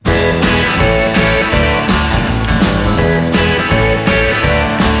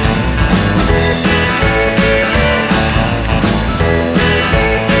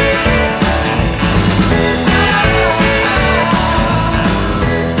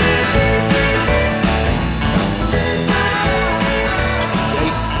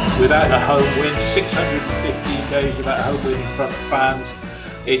without a home win, 615 days without a home win in front of fans.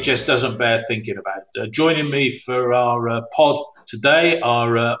 It just doesn't bear thinking about. Joining me for our pod today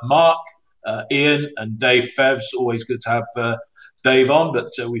are Mark, Ian and Dave Fevs. Always good to have Dave on,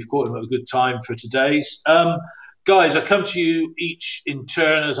 but we've caught him at a good time for today's. Guys, I come to you each in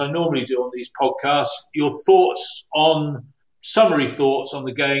turn, as I normally do on these podcasts. Your summary thoughts on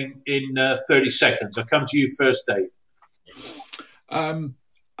the game in 30 seconds. I come to you first, Dave.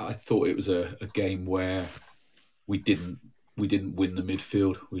 I thought it was a game where we didn't win the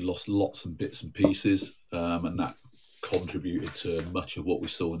midfield. We lost lots and bits and pieces, and that contributed to much of what we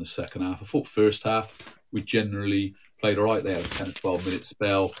saw in the second half. I thought first half we generally played all right. They had a 10 or 12 minute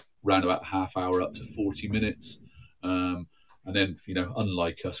spell, round about half hour up to 40 minutes. And then,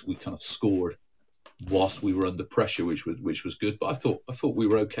 unlike us, we kind of scored whilst we were under pressure, which was good. But I thought we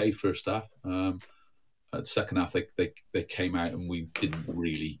were okay first half. At second half, they came out and we didn't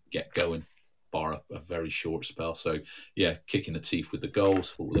really get going, bar a very short spell. So, yeah, kicking the teeth with the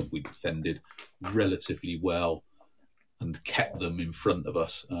goals. Thought that we defended relatively well and kept them in front of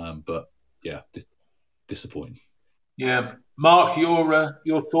us. But, yeah, disappointing. Yeah. Mark,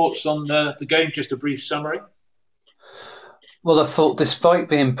 your thoughts on the game, just a brief summary? Well, I thought despite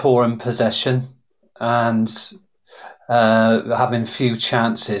being poor in possession and having few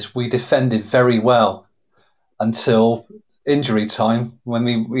chances, we defended very well until injury time when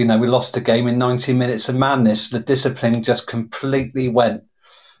we lost the game in 90 minutes of madness. The discipline just completely went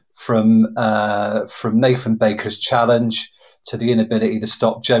from Nathan Baker's challenge to the inability to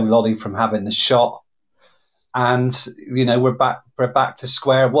stop Joe Lolly from having the shot. And, we're back to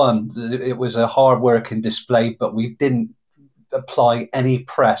square one. It was a hard-working display, but we didn't apply any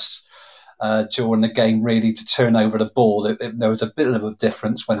press during the game, really, to turn over the ball. There was a bit of a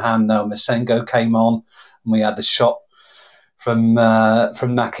difference when Hanno Masengo came on, and we had the shot from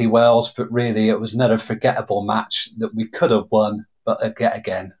Nahki Wells, but really it was another forgettable match that we could have won, but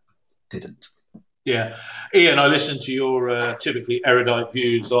again, didn't. Yeah. Ian, I listened to your typically erudite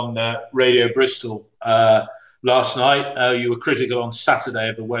views on Radio Bristol last night. You were critical on Saturday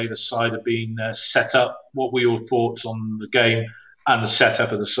of the way the side had been set up. What were your thoughts on the game and the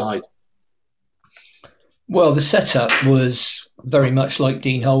setup of the side? Well, the setup was very much like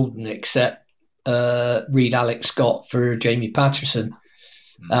Dean Holden, except Reed Alex Scott for Jamie Patterson.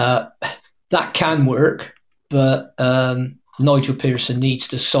 That can work, but Nigel Pearson needs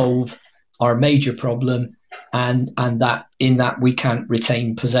to solve our major problem, and that in that we can't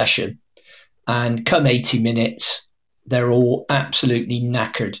retain possession. And come 80 minutes, they're all absolutely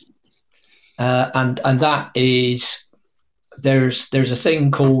knackered. And that is, there's a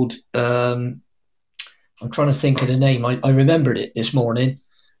thing called, I'm trying to think of the name. I remembered it this morning,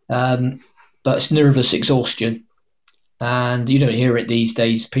 but it's nervous exhaustion. And you don't hear it these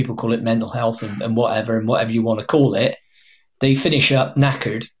days. People call it mental health and whatever you want to call it. They finish up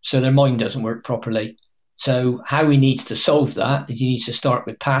knackered, so their mind doesn't work properly. So how he needs to solve that is he needs to start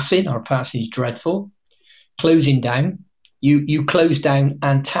with passing. Our passing is dreadful. Closing down. You close down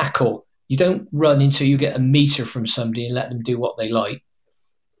and tackle. You don't run until you get a metre from somebody and let them do what they like.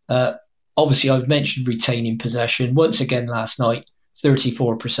 Obviously, I've mentioned retaining possession. Once again last night,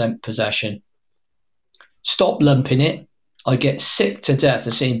 34% possession. Stop lumping it. I get sick to death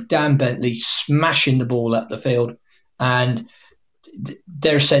of seeing Dan Bentley smashing the ball up the field and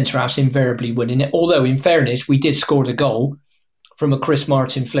their centre-half's invariably winning it. Although, in fairness, we did score the goal from a Chris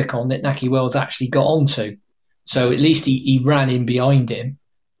Martin flick on that Nahki Wells actually got onto. So at least he ran in behind him.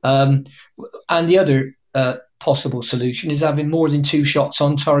 And the other possible solution is having more than 2 shots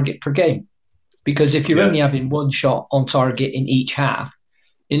on target per game. Because if you're only having 1 shot on target in each half,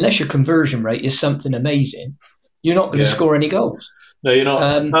 unless your conversion rate is something amazing, you're not going to score any goals. No, you're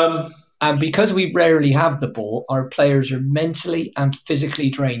not. And because we rarely have the ball, our players are mentally and physically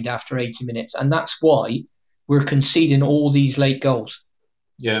drained after 80 minutes. And that's why we're conceding all these late goals.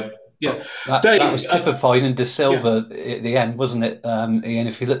 Yeah. Yeah. That was typified in De Silva at the end, wasn't it, Ian?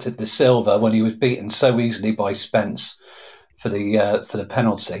 If you looked at De Silva when he was beaten so easily by Spence for the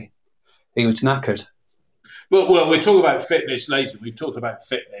penalty, he was knackered. Well, we'll talk about fitness later. We've talked about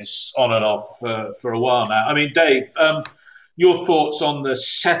fitness on and off for a while now. I mean, Dave, your thoughts on the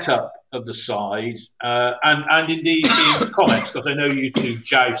setup of the side and indeed Ian's comments, because I know you two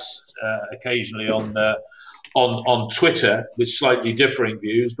joust occasionally on Twitter with slightly differing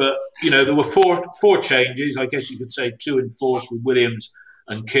views. But, there were four changes. I guess you could say 2 enforced with Williams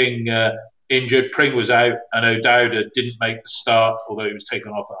and King injured. Pring was out and O'Dowda didn't make the start, although he was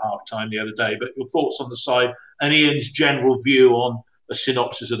taken off at half-time the other day. But your thoughts on the side and Ian's general view on a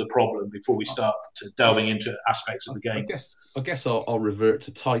synopsis of the problem before we start delving into aspects of the game. I guess I'll revert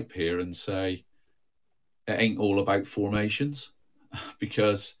to type here and say it ain't all about formations,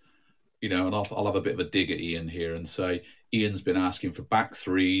 because, you know, and I'll have a bit of a dig at Ian here and say Ian's been asking for back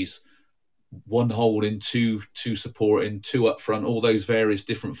threes, one holding, two supporting, two up front, all those various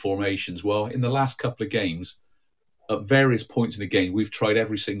different formations. Well, in the last couple of games, at various points in the game, we've tried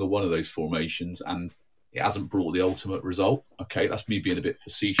every single one of those formations and it hasn't brought the ultimate result. Okay, that's me being a bit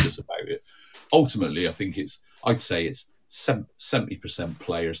facetious about it. Ultimately, I think I'd say it's 70%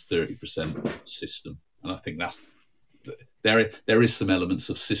 players, 30% system. And I think there is some elements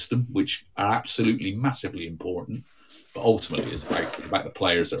of system which are absolutely massively important. But ultimately, it's about the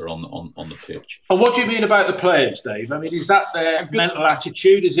players that are on the pitch. And what do you mean about the players, Dave? I mean, is that their mental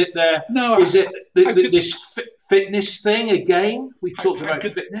attitude? Is it their? No. Is it this fitness thing again? We talked about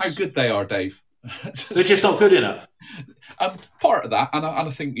fitness. How good they are, Dave. They're just not good enough. Part of that, and I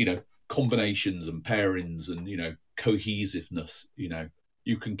think, you know, combinations and pairings and, you know, cohesiveness. You know,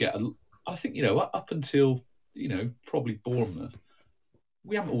 you can get. I think, you know, up until, you know, probably Bournemouth,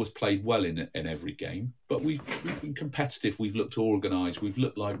 we haven't always played well in every game, but we've been competitive. We've looked organised. We've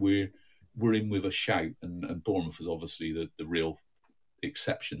looked like we're in with a shout, and Bournemouth is obviously the real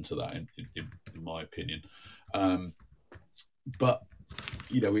exception to that, in my opinion. But,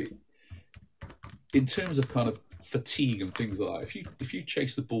 you know, in terms of kind of fatigue and things like that, if you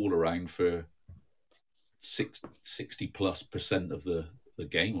chase the ball around for 60+% of the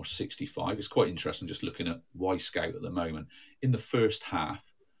game, or 65, it's quite interesting just looking at Y-Scout at the moment. In the first half,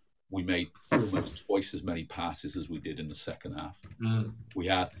 we made almost twice as many passes as we did in the second half. We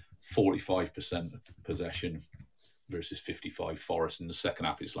had 45% possession versus 55 Forest. In the second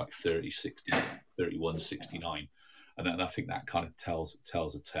half, it's like 30-60, 31-69. And I think that kind of tells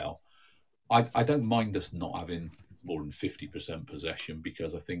a tale. I don't mind us not having more than 50% possession,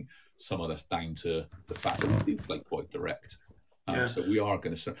 because I think some of that's down to the fact that we do play quite direct. So we are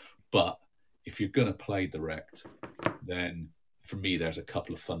going to start. But if you're going to play direct, then for me, there's a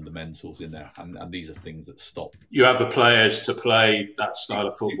couple of fundamentals in there. And these are things that stop. You have the players to play that style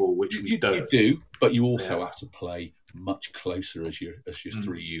of football, which we don't. You do, but you also have to play much closer as your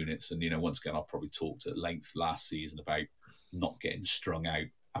three units. And, you know, once again, I'll probably talked at length last season about not getting strung out,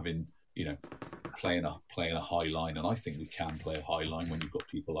 having, you know, playing a high line. And I think we can play a high line when you've got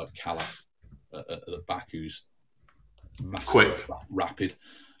people like Callas at the back, who's massive, quick, rapid.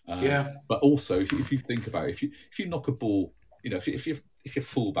 But also, if you think about it, if you knock a ball, you know, if you're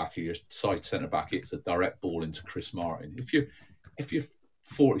full back or your side centre back, it's a direct ball into Chris Martin. If you're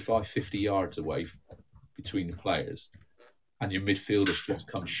 45, 50 yards away between the players, and your midfielders just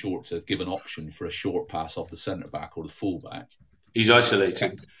come short to give an option for a short pass off the centre back or the full back, he's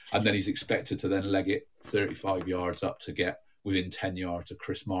isolated, and then he's expected to then leg it 35 yards up to get within 10 yards of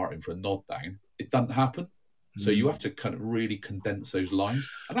Chris Martin for a nod down. It doesn't happen. So you have to kind of really condense those lines.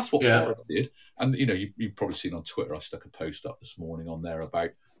 And that's what Forest did. And, you know, you've probably seen on Twitter, I stuck a post up this morning on there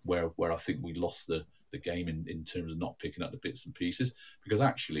about where I think we lost the game in terms of not picking up the bits and pieces. Because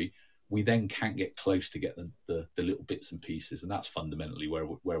actually, we then can't get close to get the little bits and pieces. And that's fundamentally where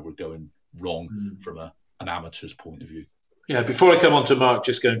we're going wrong from an amateur's point of view. Yeah, before I come on to Mark,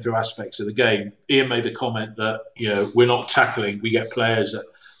 just going through aspects of the game, Ian made a comment that, you know, we're not tackling. We get players that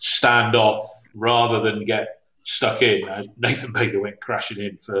stand off rather than get stuck in. Nathan Baker went crashing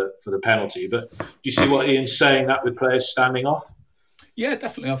in for the penalty. But do you see what Ian's saying, that with players standing off? Yeah,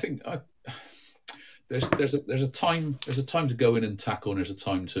 definitely. I think there's a time to go in and tackle, and there's a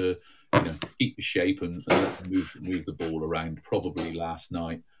time to, you know, keep the shape and move the ball around. Probably last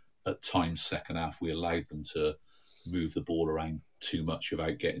night, at times second half, we allowed them to move the ball around too much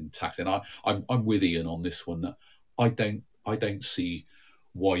without getting tackled. And I'm with Ian on this one. That I don't see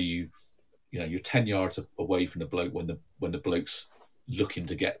why you're 10 yards away from the bloke when the bloke's looking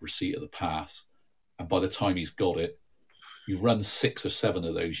to get receipt of the pass, and by the time he's got it, you've run 6 or 7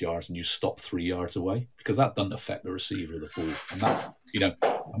 of those yards and you stop 3 yards away, because that doesn't affect the receiver of the ball. And that's, you know,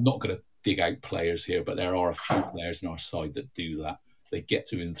 I'm not going to dig out players here, but there are a few players on our side that do that. They get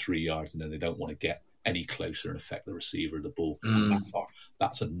to within 3 yards and then they don't want to get any closer and affect the receiver of the ball. And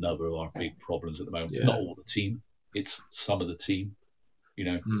that's another of our big problems at the moment. It's not all the team, it's some of the team. You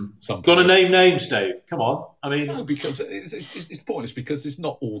know, some got to name names, Dave. Come on. I mean, no, because it's pointless, because it's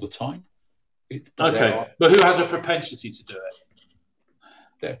not all the time. But who has a propensity to do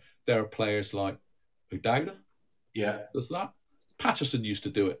it? There are players like Udauda. Yeah, does that. Patterson used to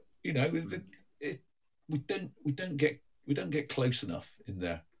do it. You know, we don't get close enough in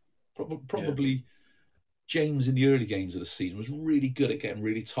there. Probably James in the early games of the season was really good at getting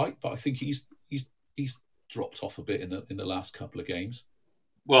really tight, but I think he's dropped off a bit in the last couple of games.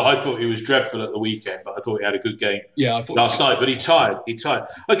 Well, I thought he was dreadful at the weekend, but I thought he had a good game. Yeah, I thought last night, but he tired.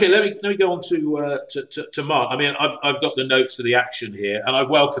 Okay, let me go on to Mark. I mean, I've got the notes of the action here, and I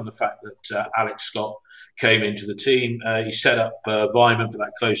welcome the fact that Alex Scott came into the team. He set up Weimann for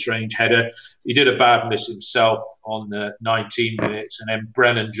that close range header. He did a bad miss himself on 19 minutes, and then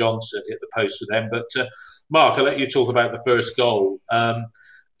Brennan Johnson hit the post for them. But Mark, I'll let you talk about the first goal.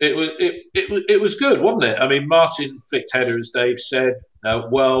 It was good, wasn't it? I mean, Martin flicked header, as Dave said.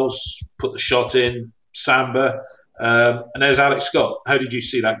 Wells put the shot in, Samba, and there's Alex Scott. How did you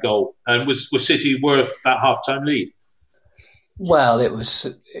see that goal? And was City worth that half-time lead? Well, it was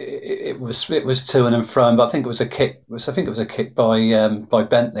to and from, but I think it was a kick. I think it was a kick by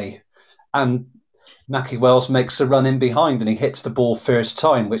Bentley, and Nahki Wells makes a run in behind and he hits the ball first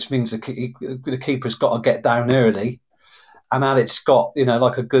time, which means the keeper's got to get down early. And Alex Scott,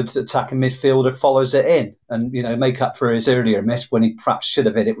 like a good attacking midfielder, follows it in and, make up for his earlier miss when he perhaps should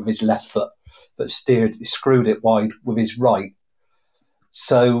have hit it with his left foot, but screwed it wide with his right.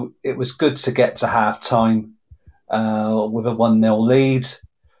 So it was good to get to half time with a 1-0 lead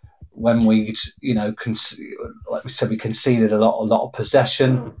when we'd, like we said, we conceded a lot of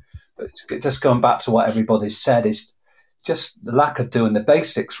possession. But just going back to what everybody's said is just the lack of doing the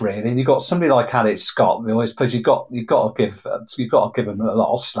basics, really. And you've got somebody like Alex Scott. I suppose you've got to give him a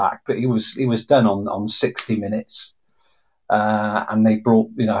lot of slack. But he was done on 60 minutes, and they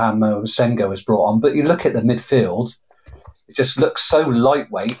brought Hamo Sengo was brought on. But you look at the midfield, it just looks so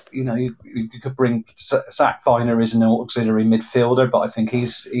lightweight. You could bring Zach Viner as an auxiliary midfielder, but I think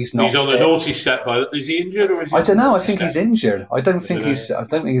he's not. He's on the naughty step. Is he injured or is he? I don't know. I think he's injured. I don't think he's on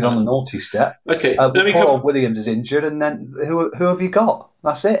the naughty step. Okay. Paul Williams is injured, and then who have you got?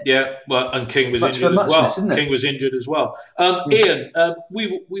 That's it. Yeah. Well, and King was injured as well. King was injured as well. Ian,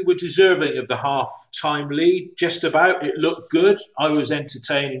 we were deserving of the half-time lead. Just about. It looked good. I was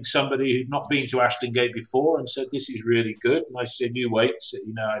entertaining somebody who'd not been to Ashton Gate before and said, "This is really good." And I said, "You wait." So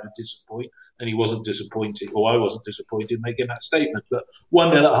how to disappoint. And he wasn't disappointed, or I wasn't disappointed making that statement. But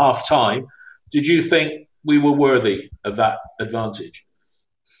 1-0 at half-time. Did you think we were worthy of that advantage?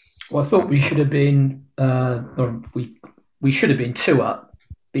 Well, I thought we should have been, we should have been 2 up.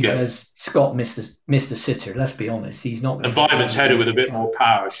 Because Scott missed a sitter. Let's be honest, he's not. And Weiman's header with a bit more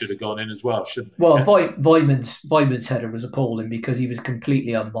power should have gone in as well, shouldn't it? Well, yeah. Weiman's header was appalling because he was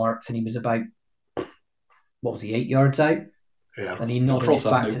completely unmarked and he was about 8 yards out? Yeah, and he nodded it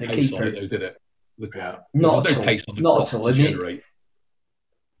back to the keeper. It, though, did it? Not at all. Pace on the not at all.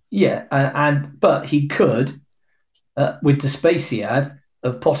 Yeah, but he could, with the space he had,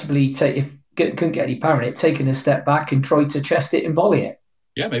 have possibly couldn't get any power in it, taken a step back and tried to chest it and volley it.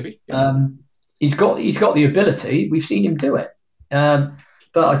 Yeah, maybe. Yeah. He's got the ability. We've seen him do it. But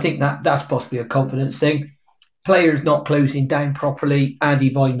I think that's possibly a confidence thing. Players not closing down properly.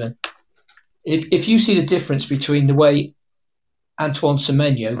 Andy Weimann. If you see the difference between the way Antoine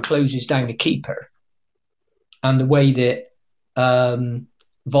Semenyo closes down the keeper and the way that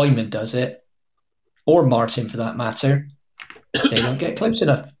Weimann does it, or Martin for that matter, they don't get close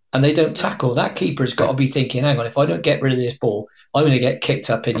enough. And they don't tackle. That keeper's got to be thinking, hang on, if I don't get rid of this ball, I'm going to get kicked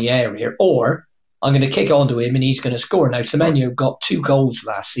up in the area, or I'm going to kick onto him and he's going to score. Now, Semenyo got 2 goals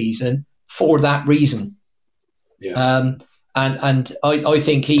last season for that reason. Yeah. And I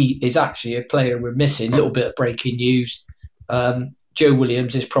think he is actually a player we're missing. A little bit of breaking news. Joe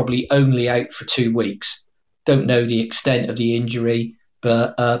Williams is probably only out for 2 weeks. Don't know the extent of the injury,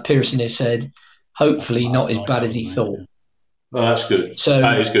 but Pearson has said hopefully not as bad as he thought. Oh, that's good.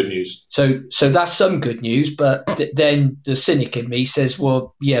 That is good news. So that's some good news. But then the cynic in me says,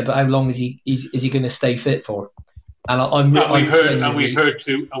 "Well, yeah, but how long is he going to stay fit for?" And we've heard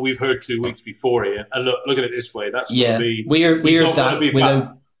 2 weeks before Ian. And look at it this way. That's going to be. We heard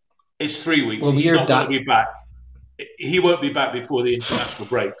that. It's 3 weeks. Well, he's not going to be back. He won't be back before the international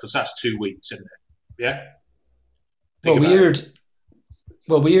break because that's 2 weeks, isn't it? Yeah.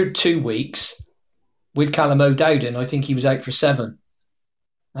 We heard 2 weeks. With Callum O'Dowden, I think he was out for 7.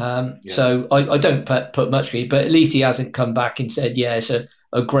 So I don't put much weight, but at least he hasn't come back and said, it's a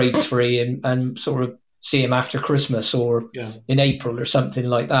grade 3 and sort of see him after Christmas or in April or something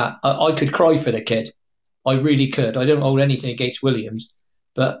like that. I could cry for the kid. I really could. I don't hold anything against Williams,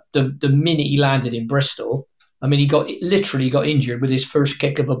 but the minute he landed in Bristol, I mean, he literally got injured with his first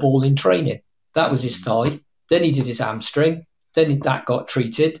kick of a ball in training. That was his thigh. Then he did his hamstring. Then that got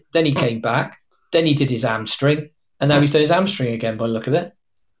treated. Then he came back. Then he did his hamstring, and now he's done his hamstring again by the look of it.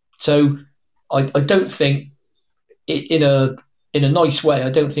 So I don't think, in a nice way, I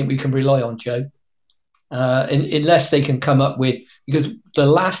don't think we can rely on Joe. Unless they can come up with, because the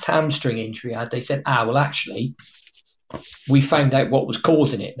last hamstring injury I had, they said, well, actually, we found out what was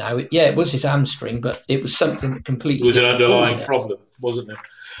causing it now. It was his hamstring, but it was something completely different. It was an underlying problem, wasn't it?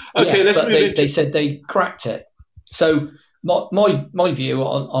 Okay, let's move into... They said they cracked it. So my view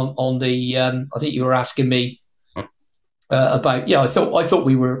on the... I think you were asking me about... I thought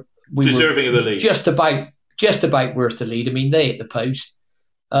we were deserving of the lead. Just about worth the lead. I mean, they hit the post.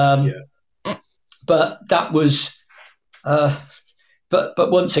 But that was... But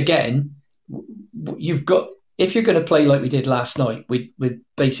once again, you've got... If you're going to play like we did last night with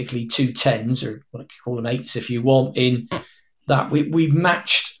basically 2 10s, or what you call them 8s if you want, in that we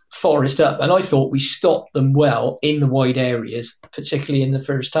matched Forest up, and I thought we stopped them well in the wide areas, particularly in the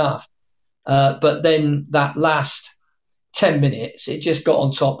first half. But then that last 10 minutes, it just got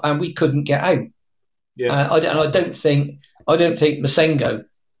on top, and we couldn't get out. Yeah, I don't think Masengo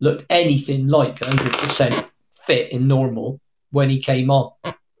looked anything like 100% fit in normal when he came on.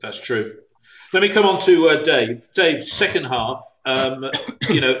 That's true. Let me come on to Dave. Dave, second half,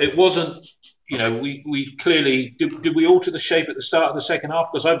 it wasn't, we clearly, did we alter the shape at the start of the second half?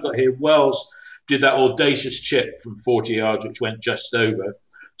 Because I've got here, Wells did that audacious chip from 40 yards, which went just over.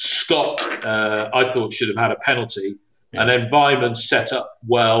 Scott, I thought, should have had a penalty. Yeah. And then Vyman set up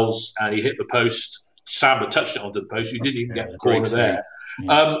Wells and he hit the post. Samba touched it onto the post. You didn't even get the corner there.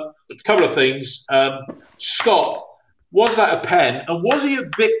 Yeah. A couple of things. Scott, was that a pen? And was he a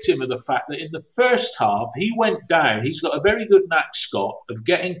victim of the fact that in the first half, he went down? He's got a very good knack, Scott, of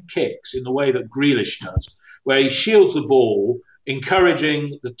getting kicks in the way that Grealish does, where he shields the ball,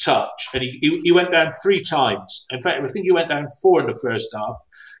 encouraging the touch. And he went down 3 times. In fact, I think he went down 4 in the first half,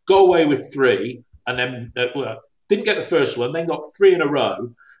 got away with 3, and then didn't get the first one, then got 3 in a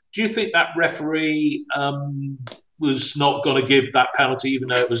row. Do you think that referee was not going to give that penalty, even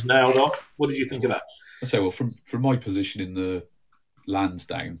though it was nailed on? What did you think of that? I say, well, from my position in the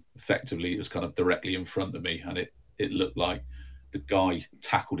Lansdowne, effectively it was kind of directly in front of me, and it looked like the guy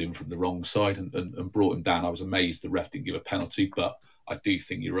tackled him from the wrong side and brought him down. I was amazed the ref didn't give a penalty, but I do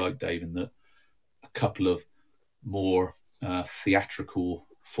think you're right, Dave, in that a couple of more theatrical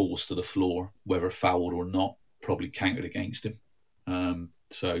falls to the floor, whether fouled or not, probably counted against him.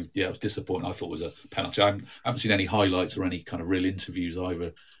 So, yeah, it was disappointing. I thought it was a penalty. I haven't seen any highlights or any kind of real interviews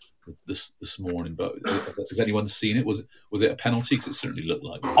either this morning, but has anyone seen it? Was it a penalty? Because it certainly looked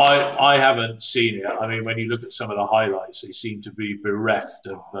like it. I haven't seen it. I mean, when you look at some of the highlights, they seem to be bereft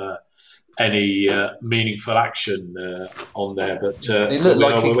of any meaningful action on there. But it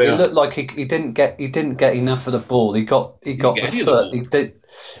looked like he didn't get enough of the ball. He got the foot. He did.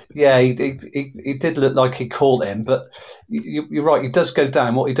 Yeah, he did look like he caught him, but you're right. He does go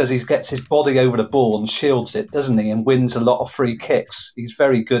down. What he does, he gets his body over the ball and shields it, doesn't he? And wins a lot of free kicks. He's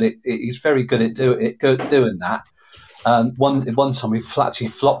very good at doing that. One time he actually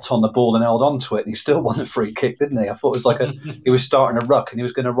flopped on the ball and held on to it, and he still won the free kick, didn't he? I thought it was like he was starting a ruck and he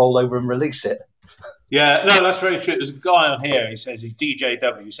was going to roll over and release it. Yeah, no, that's very true. There's a guy on here. He says he's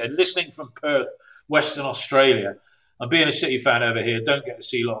DJW. He said, listening from Perth, Western Australia. I'm being a City fan over here, don't get to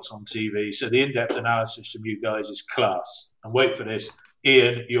see lots on TV, so the in-depth analysis from you guys is class. And wait for this,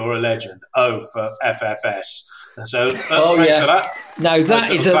 Ian, you're a legend. For FFS. And so, thanks for that. No,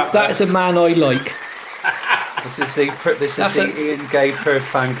 that is a man I like. This is the Ian Gay Perth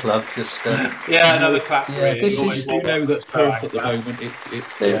fan club. Just another clap for Ian. This is that Perth at the moment.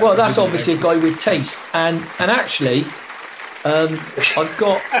 It's well, that's obviously a guy with taste, and actually, I've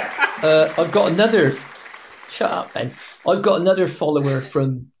got another. Shut up, Ben. I've got another follower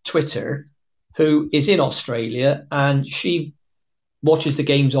from Twitter who is in Australia, and she watches the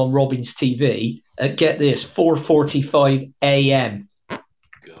games on Robin's TV at, get this, 4:45 a.m.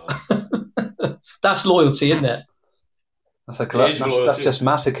 That's loyalty, isn't it? That's just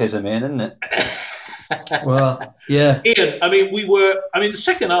masochism, Ian, isn't it? Well, yeah. Ian, the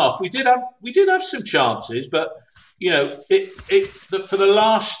second half we did have some chances, but for the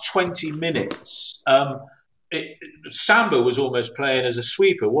last 20 minutes. Samba was almost playing as a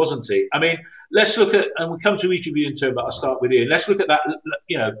sweeper, wasn't he? I mean, let's look at, and we'll come to each of you in turn, but I'll start with Ian. Let's look at that,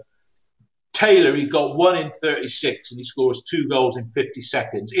 Taylor, he got 1 in 36 and he scores 2 goals in 50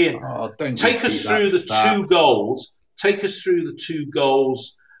 seconds. Ian, take us through the 2 goals. Take us through the 2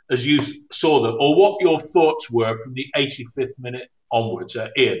 goals as you saw them, or what your thoughts were from the 85th minute onwards.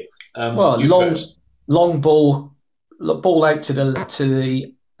 Ian, long ball out to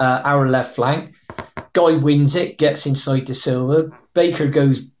the our left flank. Guy wins it, gets inside De Silva. Baker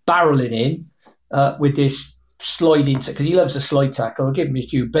goes barreling in with this slide into, because he loves a slide tackle. I'll give him his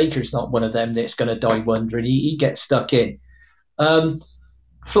due. Baker's not one of them that's going to die wondering. He gets stuck in.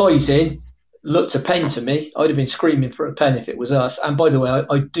 Flies in. looked a pen to me. I'd have been screaming for a pen if it was us. And by the way,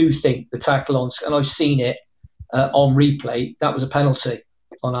 I do think the tackle on, and I've seen it on replay, that was a penalty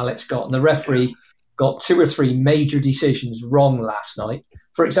on Alex Scott. And the referee got 2 or 3 major decisions wrong last night.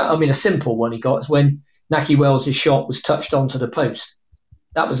 For example, a simple one he got is when Nahki Wells' shot was touched onto the post.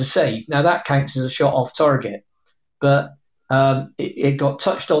 That was a save. Now that counts as a shot off target, but it got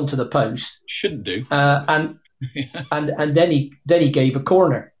touched onto the post. Shouldn't do. And then he gave a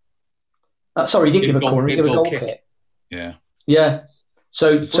corner. Sorry, he didn't give a corner. He gave a goal kick. Yeah.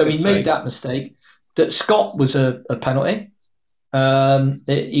 So he made that mistake. That Scott was a penalty.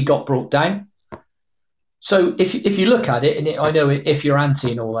 He got brought down. So if you look at it, and I know if you're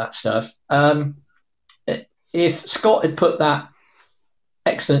anti and all that stuff, if Scott had put that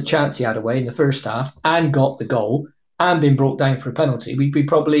excellent chance he had away in the first half and got the goal and been brought down for a penalty, we'd be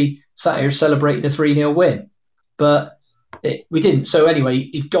probably sat here celebrating a 3-0 win. But we didn't. So anyway,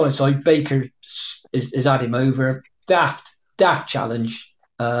 he'd gone inside. Baker has had him over. Daft challenge,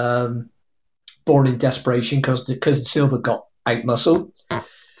 born in desperation because Silva got out-muscled.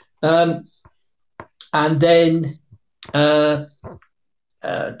 And then the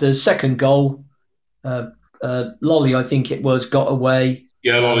second goal, Lolly, I think it was, got away.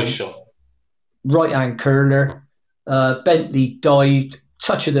 Yeah, Lolly's shot. Right-hand curler. Bentley dived,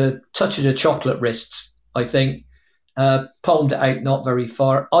 touch of the chocolate wrists, I think. Palmed it out not very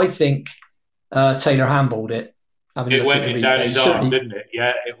far. I think Taylor handballed it. It went in down his arm, didn't it?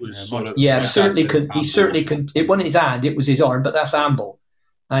 Yeah, it was sort of... Yeah, certainly could. He certainly could. It wasn't his hand, it was his arm, but that's handball.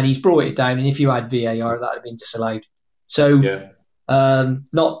 And he's brought it down, and if you had VAR, that would have been disallowed. So,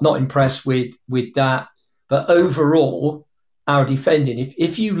 not impressed with that. But overall, our defending,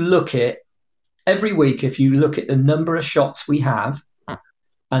 if you look at every week, if you look at the number of shots we have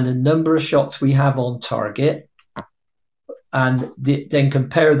and the number of shots we have on target, and then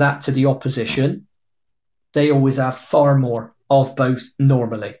compare that to the opposition, they always have far more of both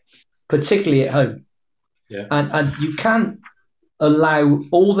normally, particularly at home. Yeah. And you can't allow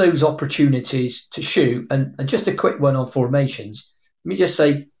all those opportunities to shoot. And just a quick one on formations. Let me just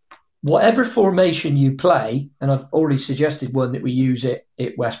say, whatever formation you play, and I've already suggested one that we use at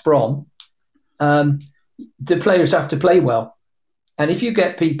West Brom, the players have to play well. And if you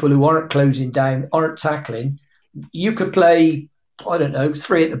get people who aren't closing down, aren't tackling, you could play,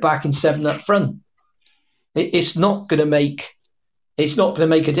 3 at the back and 7 up front. It's not going to make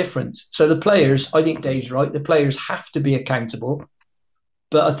a difference. So the players, I think Dave's right, the players have to be accountable.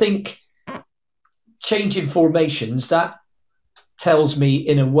 But I think changing formations, that tells me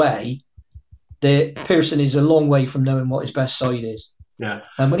in a way that Pearson is a long way from knowing what his best side is. Yeah.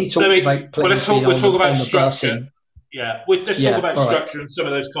 And when he talks about playing we'll talk about structure. Busing, Let's talk about structure and some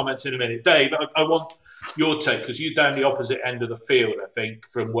of those comments in a minute. Dave, I want your take, because you're down the opposite end of the field, I think,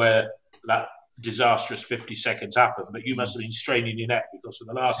 from where that disastrous 50 seconds happened. But you must have been straining your neck, because for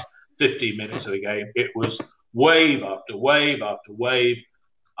the last 15 minutes of the game, it was wave after wave after wave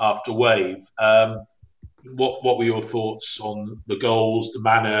after wave. What were your thoughts on the goals, the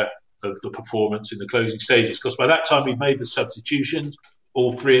manner of the performance in the closing stages? Because by that time we'd made the substitutions.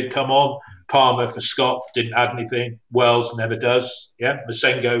 All 3 had come on. Palmer for Scott didn't add anything. Wells never does. Yeah,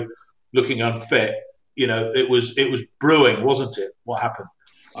 Masengo looking unfit. It was brewing, wasn't it? What happened?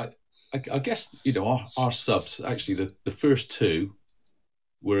 I guess our subs, actually the first 2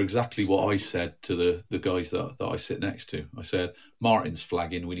 were exactly what I said to the guys that I sit next to. I said, Martin's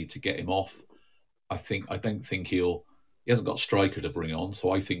flagging, we need to get him off. I don't think he hasn't got a striker to bring on,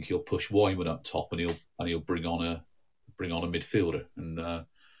 so I think he'll push Wyman up top and he'll bring on a midfielder. And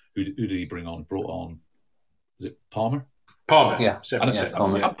who did he bring on? Brought on, was it Palmer? Palmer, yeah,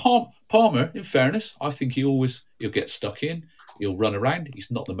 Palmer. And Palmer, in fairness, I think he'll get stuck in. He'll run around. He's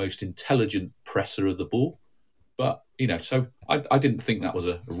not the most intelligent presser of the ball, but so I didn't think that was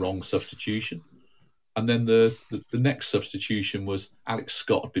a wrong substitution. And then the next substitution was Alex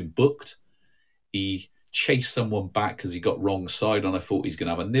Scott had been booked. He chased someone back because he got wrong side, and I thought he's going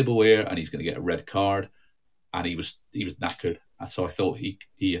to have a nibble here and he's going to get a red card. And he was knackered, and so I thought he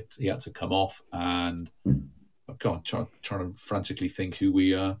had to come off. And trying to frantically think who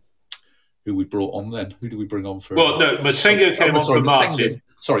we brought on then. Who did we bring on for? Well, no, Masengo came on for Martin.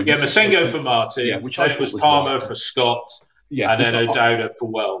 Masengo for Martin. Yeah, which I thought was Palmer for Scott. Yeah, and then O'Dowda for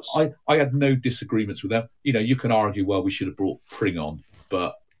Wells. I had no disagreements with them. You can argue, well, we should have brought Pring on,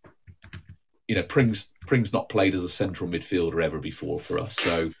 but Pring's not played as a central midfielder ever before for us,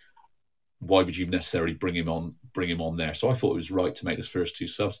 so why would you necessarily bring him on there? So I thought it was right to make those first 2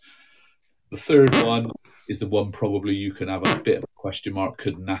 subs. The third one is the one probably you can have a bit of a question mark.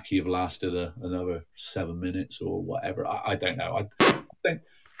 Could Nahki have lasted another 7 minutes or whatever? I don't know.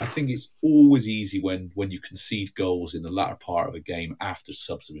 I I think it's always easy when you concede goals in the latter part of a game after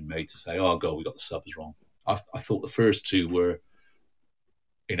subs have been made to say, "Oh, God, we got the subs wrong." I thought the first two were,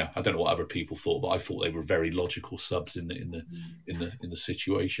 I don't know what other people thought, but I thought they were very logical subs in the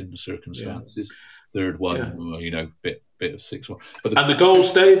situation, the circumstances. Yeah. Third one, bit of 6-1. And the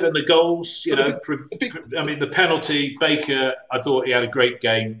goals, Dave, the penalty, Baker, I thought he had a great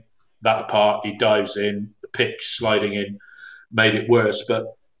game. That part, he dives in, the pitch sliding in, made it worse.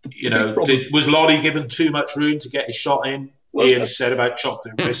 But was Lolly given too much room to get his shot in? Well, Ian said about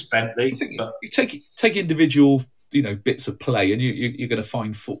chocolate wrist Bentley. You take individual, bits of play, and you're going to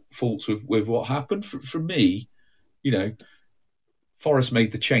find faults with what happened. For me, Forest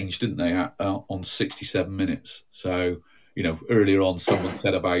made the change, didn't they, on 67 minutes? So, earlier on, someone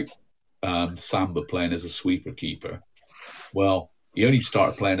said about Samba playing as a sweeper keeper. Well, he only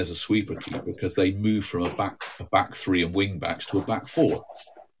started playing as a sweeper keeper because they moved from a back three and wing backs to a back four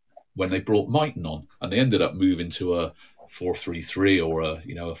when they brought Mighton on, and they ended up moving to a 4-3-3 or a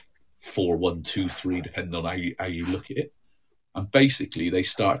 4-1-2-3, depending on how you look at it. And basically, they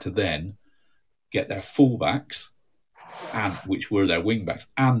start to then get their fullbacks, which were their wing backs,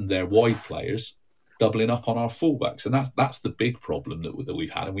 and their wide players doubling up on our fullbacks, and that's the big problem that we've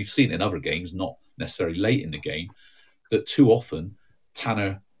had, and we've seen in other games, not necessarily late in the game, that too often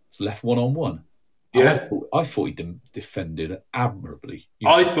Tanner's left one-on-one. Yeah, I thought he defended admirably.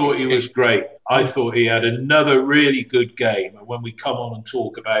 I thought he was great. I thought he had another really good game. And when we come on and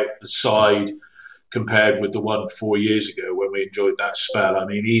talk about the side compared with the one 4 years ago when we enjoyed that spell, I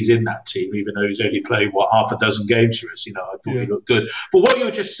mean, he's in that team, even though he's only played, half a dozen games for us. I thought he looked good. But what you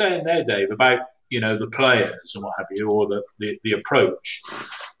were just saying there, Dave, about, the players and what have you, or the approach,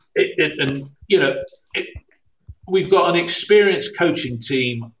 we've got an experienced coaching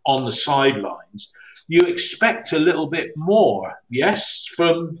team on the sidelines. You expect a little bit more, yes,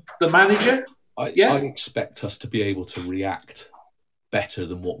 from the manager? I expect us to be able to react better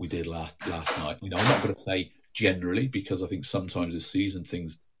than what we did last night. I'm not going to say generally, because I think sometimes this season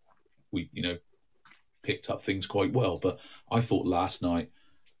we picked up things quite well. But I thought last night,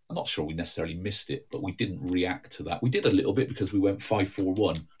 I'm not sure we necessarily missed it, but we didn't react to that. We did a little bit because we went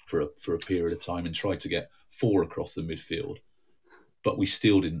 5-4-1 for a period of time and tried to get 4 across the midfield, but we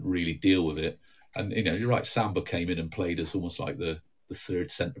still didn't really deal with it. And you're right, Samba came in and played as almost like the third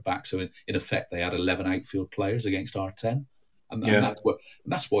centre back. So in effect, they had 11 outfield players against our 10, and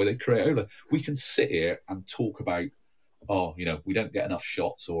that's why they create over. We can sit here and talk about, we don't get enough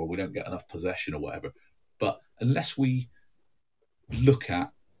shots or we don't get enough possession or whatever, but unless we look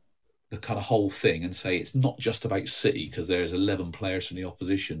at the kind of whole thing and say it's not just about City, because there's 11 players from the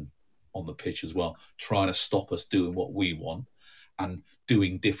opposition on the pitch as well, trying to stop us doing what we want and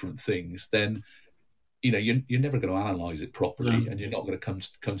doing different things, then you're never going to analyse it properly, and you're not going to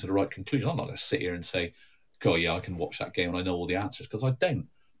come to the right conclusion. I'm not going to sit here and say, "God, yeah, I can watch that game and I know all the answers," because I don't.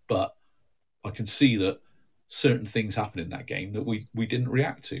 But I can see that certain things happen in that game that we didn't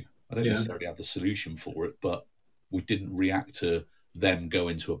react to. I don't necessarily have the solution for it, but we didn't react to them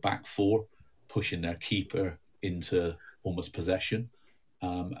going to a back four, pushing their keeper into almost possession.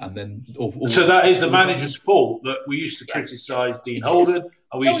 And then, so that is the manager's fault that we used to criticise Dean Holden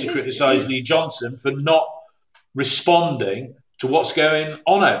and we used to criticise Lee Johnson for not responding to what's going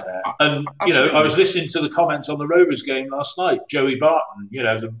on out there. And I was listening to the comments on the Rovers game last night. Joey Barton,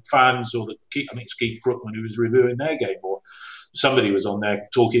 the fans, or I think it's Keith Brookman who was reviewing their game, or somebody was on there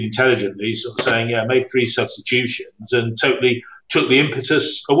talking intelligently, sort of saying, made 3 substitutions and totally took the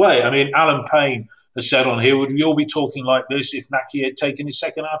impetus away. I mean, Alan Payne has said on here, would we all be talking like this if Naki had taken his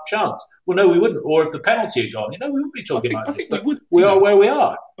second half chance? Well, no, we wouldn't. Or if the penalty had gone, we wouldn't be talking like this. We are where we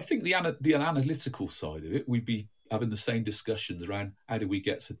are. I think the analytical side of it, we'd be having the same discussions around how did we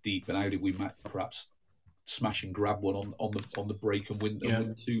get so deep and how did we perhaps smash and grab one on the break and win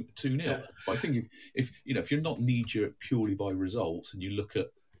 2-0. But I think if you're not knee-jerk purely by results and you look at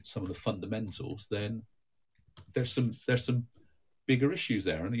some of the fundamentals, then there's some bigger issues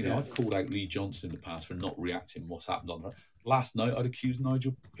there. And I've called out Lee Johnson in the past for not reacting what's happened on her. Last night I'd accused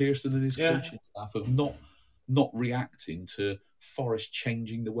Nigel Pearson and his coaching staff of not reacting to Forest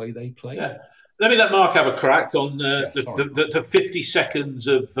changing the way they play. Let me let Mark have a crack on the 50 seconds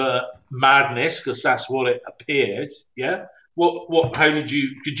of madness, because that's what it appeared. Yeah. How did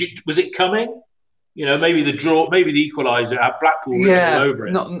you? Was it coming? Maybe the draw, maybe the equaliser had Blackpool all over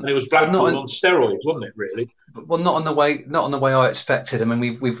it, and it was Blackpool on steroids, wasn't it? Really? Well, not on the way I expected. I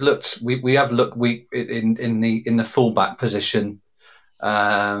mean, we have looked weak in the fullback position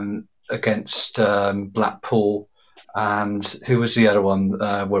against Blackpool, and who was the other one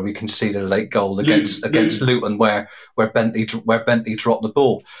where we conceded a late goal against Luton, where Bentley dropped the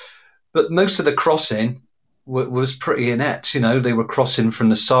ball. But most of the crossing was pretty inept. They were crossing from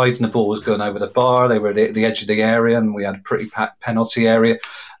the sides and the ball was going over the bar. They were at the edge of the area and we had a pretty packed penalty area.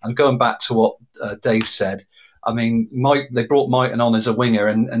 And going back to what Dave said, I mean, they brought Mighton on as a winger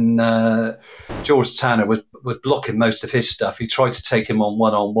and George Tanner was blocking most of his stuff. He tried to take him on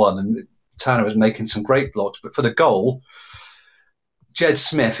one-on-one and Tanner was making some great blocks. But for the goal, Jed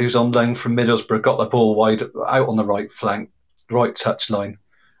Smith, who's on loan from Middlesbrough, got the ball wide out on the right flank, right touchline,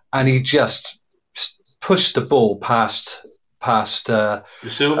 and he just pushed the ball past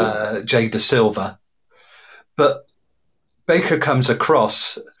Jay Da Silva. But Baker comes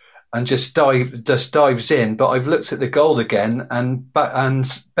across and just dives in. But I've looked at the goal again, and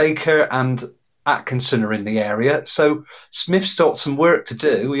Baker and Atkinson are in the area. So Smith's got some work to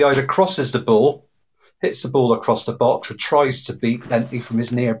do. He either crosses the ball, hits the ball across the box, or tries to beat Bentley from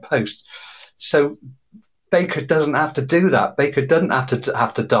his near post. So Baker doesn't have to do that. Baker doesn't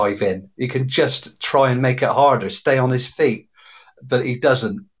have to dive in. He can just try and make it harder, stay on his feet. But he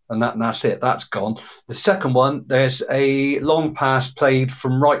doesn't, and that's it. That's gone. The second one, there's a long pass played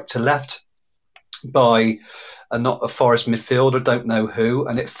from right to left by not a Forest midfielder, don't know who,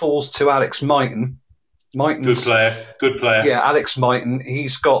 and it falls to Alex Mighton. Good player. Yeah, Alex Mighton.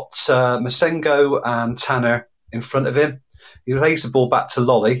 He's got Masengo and Tanner in front of him. He lays the ball back to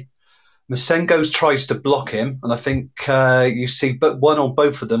Lolly. Masengo tries to block him, and I think you see one or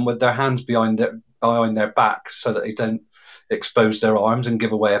both of them with their hands behind their back so that they don't expose their arms and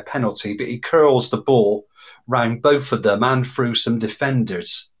give away a penalty. But he curls the ball round both of them and through some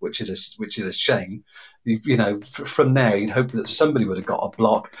defenders, which is a shame. From there, you'd hope that somebody would have got a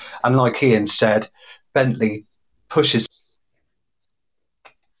block. And like Ian said, Bentley pushes.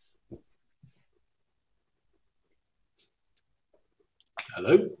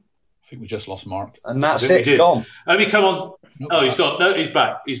 Hello? I think we just lost Mark. And that's it, gone. Come on. Nope. Oh, he's gone. No, he's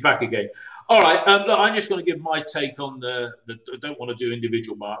back. He's back again. All right. Look, I'm just going to give my take on the I don't want to do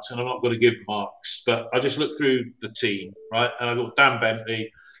individual marks, and I'm not going to give marks, but I just look through the team, right? And I thought Dan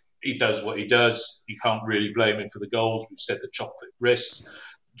Bentley, he does what he does. You can't really blame him for the goals. We've said the chocolate wrists.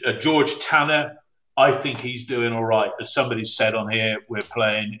 George Tanner, I think he's doing all right. As somebody said on here, we're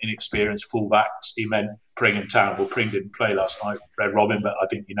playing inexperienced fullbacks. He meant Pring and Tanner. Well, Pring didn't play last night, Red Robin, but I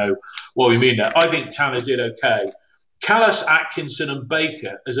think you know what we mean there. I think Tanner did okay. Callis, Atkinson and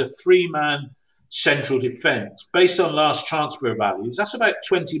Baker as a three-man central defence, based on last transfer values, that's about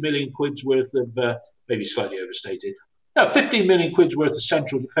 20 million quid's worth of, maybe slightly overstated, 15 million quid's worth of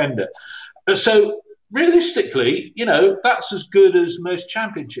central defender. So realistically, that's as good as most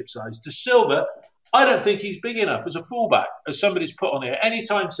championship sides. Da Silva, I don't think he's big enough as a fullback, as somebody's put on here.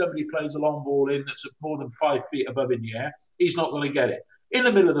 Anytime somebody plays a long ball in that's more than 5 feet above in the air, he's not going to get it. In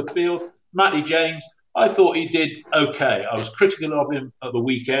the middle of the field, Matty James, I thought he did okay. I was critical of him at the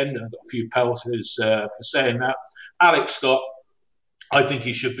weekend, and I got a few pelters for saying that. Alex Scott, I think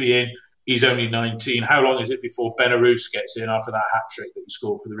he should be in. He's only 19. How long is it before Benarous gets in after that hat-trick that he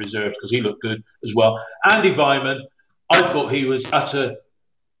scored for the reserves? Because he looked good as well. Andy Weimann, I thought he was utter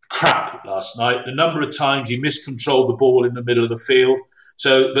crap last night. The number of times he miscontrolled the ball in the middle of the field.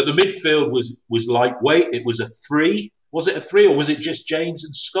 But the midfield was lightweight. It was a 3. Was it a 3 or was it just James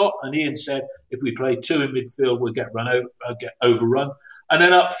and Scott? And Ian said, if we play 2 in midfield, we'll get overrun. And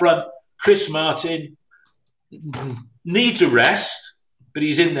then up front, Chris Martin needs a rest, but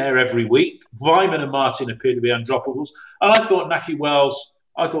he's in there every week. Weimann and Martin appear to be undroppables. And I thought Nahki Wells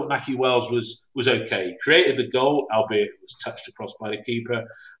was okay. He created the goal, albeit it was touched across by the keeper.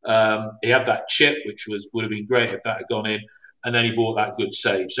 He had that chip, which would have been great if that had gone in. And then he brought that good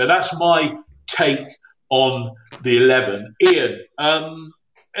save. So that's my take on the 11. Ian,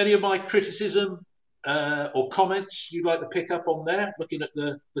 any of my criticism or comments you'd like to pick up on there, looking at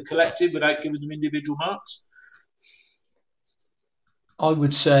the collective without giving them individual marks? I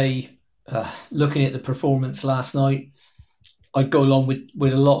would say, looking at the performance last night, I'd go along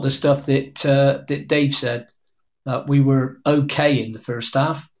with a lot of the stuff that Dave said. We were okay in the first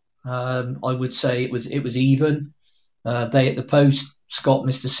half. I would say it was even. They at the post, Scott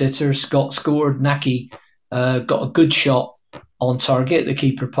missed a sitter. Scott scored. Nahki got a good shot on target. The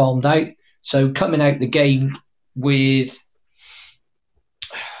keeper palmed out. So coming out the game with,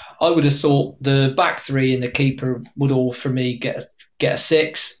 I would have thought the back three and the keeper would all, for me, get a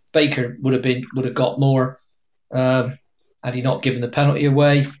 6. Baker would have got more had he not given the penalty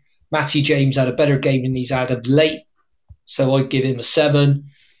away. Matty James had a better game than he's had of late, so I'd give him a 7.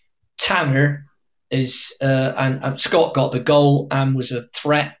 Tanner is and Scott got the goal and was a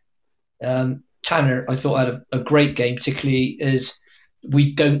threat. Tanner, I thought, had a great game, particularly as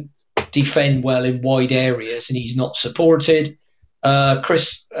we don't defend well in wide areas and he's not supported.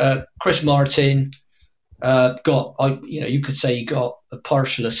 Chris Martin you could say he got a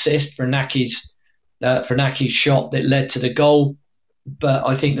partial assist for Naki's shot that led to the goal. But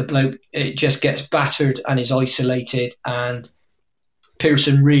I think the bloke, it just gets battered and is isolated, and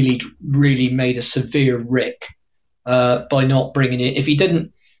Pearson really, really made a severe rick by not bringing it. If he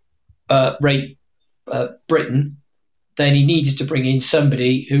didn't rate Britain, then he needed to bring in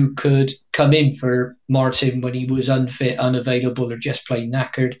somebody who could come in for Martin when he was unfit, unavailable, or just plain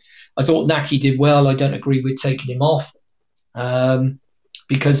knackered. I thought Naki did well. I don't agree with taking him off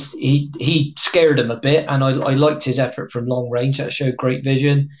because he scared him a bit, and I liked his effort from long range. That showed great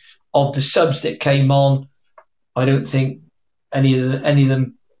vision. Of the subs that came on, I don't think any of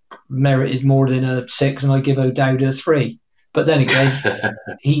them merited more than a 6, and I give O'Dowd a 3. But then again,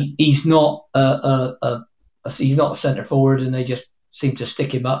 he's not he's not a centre forward, and they just seem to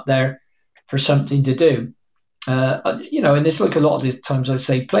stick him up there for something to do. And it's like a lot of the times I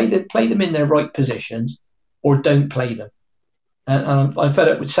say, play them in their right positions, or don't play them. And I'm fed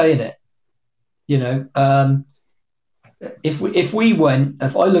up with saying it. If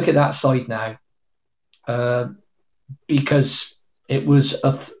I look at that side now, because it was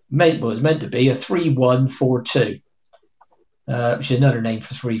meant to be a 3-1-4-2, which is another name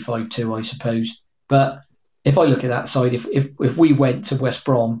for 3-5-2, I suppose. But if I look at that side, if we went to West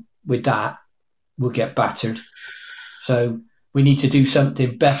Brom with that, we'll get battered. So we need to do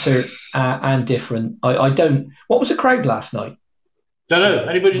something better and different. I don't. What was the crowd last night? Don't know.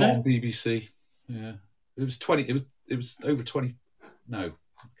 Anybody know? On BBC. Yeah, it was 20. It was over 20. No, I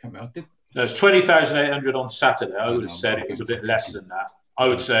can't remember. No, it's 20,800 on Saturday. I would have said it was a bit less than that. I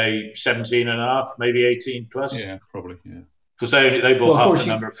would say 17 and a half, maybe 18 plus. Yeah, probably. Yeah, because they bought half the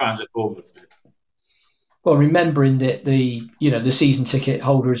number of fans at Bournemouth did. Well, remembering that the season ticket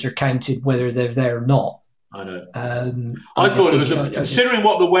holders are counted whether they're there or not. I know. I thought it was considering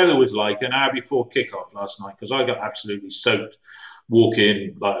what the weather was like an hour before kickoff last night, because I got absolutely soaked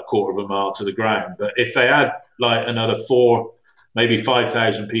walking like a quarter of a mile to the ground. But if they had like another 4, maybe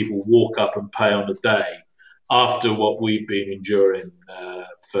 5,000 people walk up and pay on the day after what we've been enduring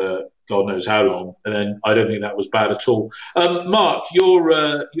for God knows how long, and then I don't think that was bad at all. Mark, your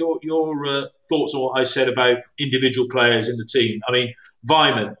thoughts on what I said about individual players in the team. I mean,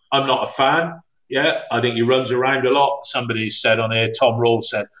 Weimann, I'm not a fan. Yeah, I think he runs around a lot. Somebody said on here, Tom Rawls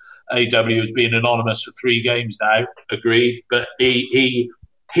said, AW has been anonymous for 3 games now. Agreed, but he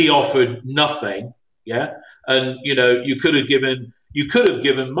offered nothing. Yeah, and you could have given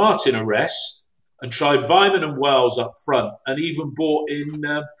Martin a rest and tried Weimann and Wells up front, and even brought in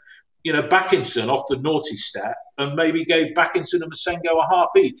Backinson off the naughty stat, and maybe gave Backinson and Masengo a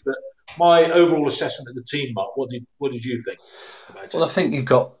half each. But my overall assessment of the team, Mark, what did you think about it? Well, I think you've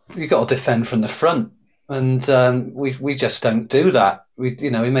got to defend from the front, and we just don't do that. We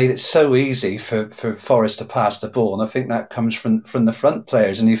made it so easy for Forest to pass the ball, and I think that comes from the front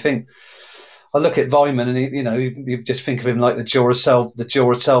players. And you think, I look at Weimann, and you just think of him like the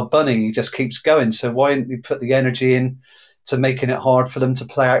Duracell bunny. He just keeps going. So why didn't you put the energy in to making it hard for them to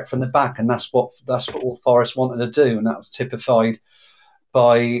play out from the back? And that's what all Forest wanted to do, and that was typified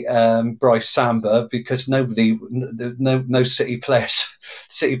by Bryce Samba, because no City players.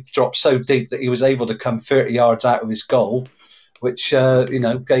 City dropped so deep that he was able to come 30 yards out of his goal, which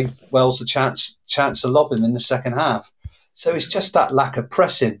gave Wells a chance to lob him in the second half. So it's just that lack of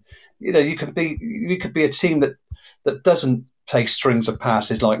pressing. You could be a team that doesn't play strings of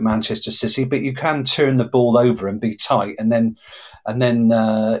passes like Manchester City, but you can turn the ball over and be tight, and then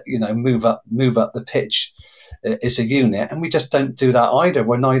move up the pitch as a unit. And we just don't do that either.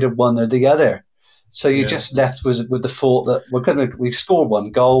 We're neither one or the other. So you're just left with the thought that we've scored 1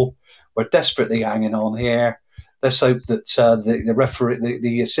 goal. We're desperately hanging on here. Let's hope that the referee,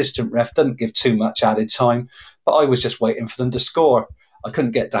 the assistant ref, doesn't give too much added time. But I was just waiting for them to score. I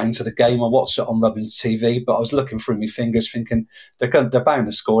couldn't get down to the game. I watched it on Robin's TV, but I was looking through my fingers thinking they're bound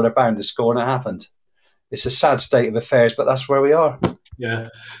to score, and it happened. It's a sad state of affairs, but that's where we are. Yeah.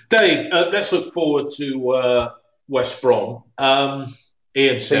 Dave, let's look forward to West Brom.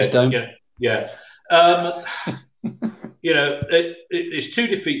 Ian said... Please don't. It's 2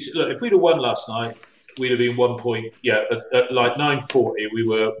 defeats. Look, if we'd have won last night, we'd have been 1 point. Yeah, at like 9:40, we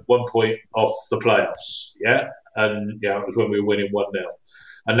were 1 point off the playoffs. Yeah. And it was when we were winning 1-0.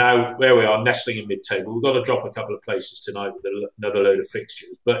 And now where we are, nestling in mid-table. We've got to drop a couple of places tonight with another load of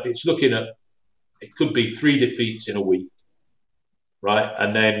fixtures. But it's looking at, it could be 3 defeats in a week, right?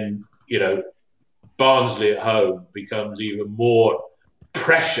 And then, Barnsley at home becomes even more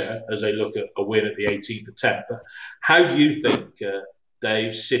pressure as they look at a win at the 18th attempt. But how do you think,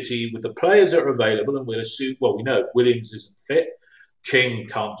 Dave, City, with the players that are available, and we'll assume, well, we know Williams isn't fit, King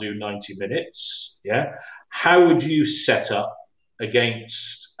can't do 90 minutes, yeah? How would you set up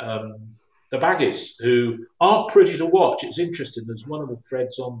against the Baggies, who aren't pretty to watch? It's interesting, there's one of the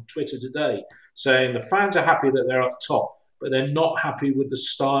threads on Twitter today saying the fans are happy that they're up top, but they're not happy with the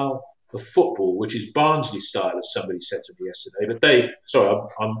style of football, which is Barnsley style, as somebody said to me yesterday. But Dave, sorry,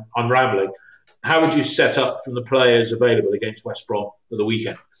 I'm rambling. How would you set up from the players available against West Brom for the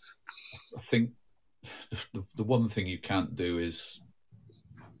weekend? I think the one thing you can't do is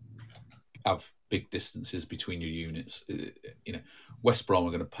have big distances between your units. West Brom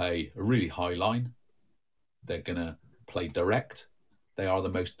are going to play a really high line. They're going to play direct. They are the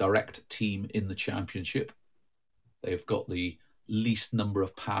most direct team in the Championship. They've got the least number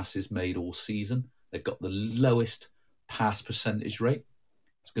of passes made all season. They've got the lowest pass percentage rate.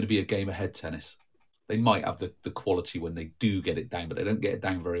 It's going to be a game of head tennis. They might have the quality when they do get it down, but they don't get it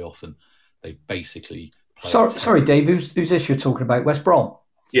down very often. They basically play. Sorry, Dave. Who's this you're talking about? West Brom.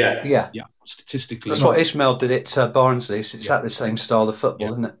 Yeah. Statistically, that's what Ismail did at Barnsley. It's exactly the same style of football,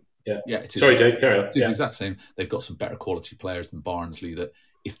 isn't it? Yeah. It is. Sorry, Dave. Carry on. It is the exact same. They've got some better quality players than Barnsley. That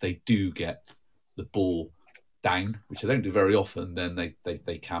if they do get the ball down, which they don't do very often, then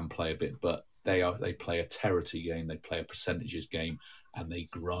they can play a bit. But they play a territory game. They play a percentages game, and they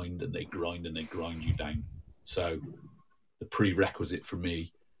grind and they grind and they grind you down. So the prerequisite for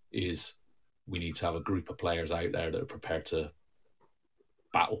me is we need to have a group of players out there that are prepared to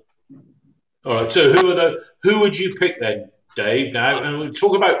battle. All right. So who would you pick then, Dave? Now, and we'll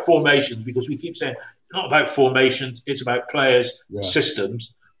talk about formations because we keep saying not about formations, it's about players,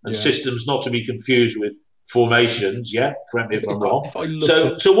 systems, and systems not to be confused with formations. Yeah, correct me if I'm wrong.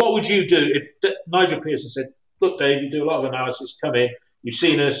 So what would you do if Nigel Pearson said, "Look, Dave, you do a lot of analysis. Come in. You've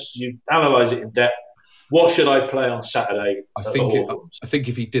seen us. You analyse it in depth. What should I play on Saturday?" I think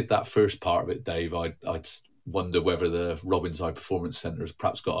if he did that first part of it, Dave, I'd wonder whether the Robins High Performance Centre has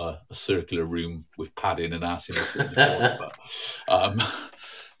perhaps got a circular room with padding and ass in the sit in the corner.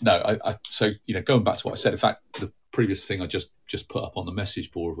 But so going back to what I said, in fact, the previous thing I just put up on the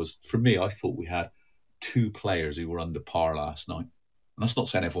message board was, for me, I thought we had two players who were under par last night. And that's not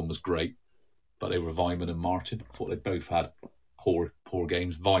saying everyone was great, but they were Weimann and Martin. I thought they both had poor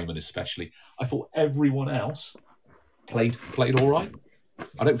games, Weimann especially. I thought everyone else played all right.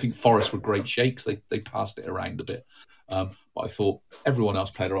 I don't think Forest were great shakes. They passed it around a bit. But I thought everyone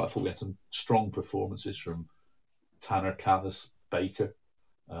else played all right. I thought we had some strong performances from Tanner, Cavus, Baker.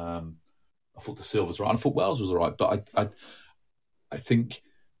 I thought the Silvers were right. I thought Wells was all right. But I think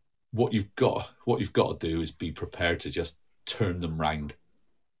what you've got to do is be prepared to just turn them round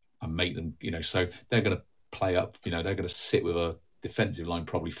and make them, so they're going to play up, they're going to sit with a defensive line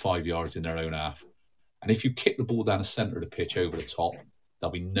probably 5 yards in their own half. And if you kick the ball down the centre of the pitch over the top,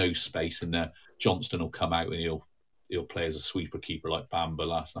 there'll be no space in there. Johnston will come out and he'll play as a sweeper keeper like Bamba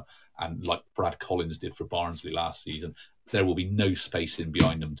last night, and like Brad Collins did for Barnsley last season. There will be no space in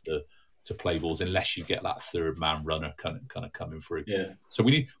behind them to play balls unless you get that third man runner kind of coming through. Yeah. So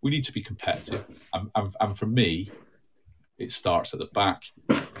we need to be competitive, and for me, it starts at the back.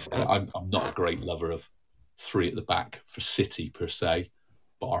 I'm not a great lover of three at the back for City per se,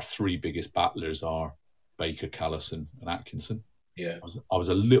 but our three biggest battlers are Baker, Callison, and Atkinson. Yeah, I was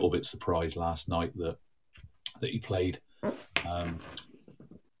a little bit surprised last night that he played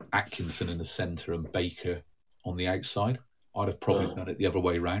Atkinson in the centre and Baker on the outside. I'd have probably done it the other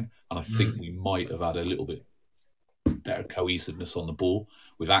way around, and I think we might have had a little bit better cohesiveness on the ball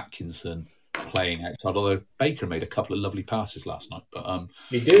with Atkinson playing outside. Although Baker made a couple of lovely passes last night, but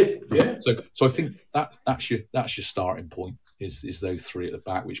he did, yeah. So I think that's your starting point is those three at the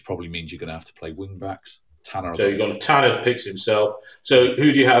back, which probably means you're going to have to play wing backs. Tanner. So you've got Tanner picks himself. So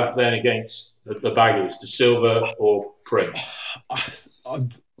who do you have then against the Baggies? De Silva or Pring?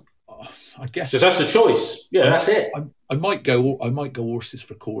 I guess. So that's the choice. Yeah, that's it. I might go horses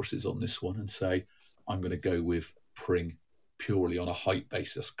for courses on this one and say I'm going to go with Pring purely on a height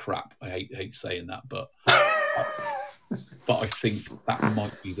basis. Crap, I hate saying that, but I think that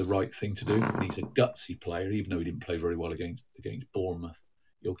might be the right thing to do. And he's a gutsy player, even though he didn't play very well against Bournemouth.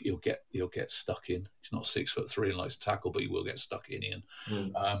 He'll get stuck in. He's not 6'3" and likes to tackle, but he will get stuck in, Ian.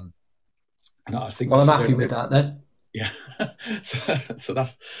 And I think. Well, I'm happy with that then. Yeah. so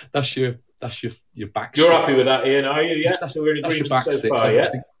that's your back. You're six. happy with that, Ian? Are you? Yeah. So we're in agreement so far. Yeah.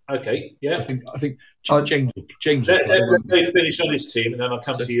 Okay. Yeah. I think James. They finish on his team, and then I'll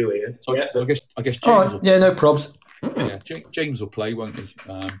come to you, Ian. So I guess James. All right. Yeah. No probs. Yeah. James will play, won't he?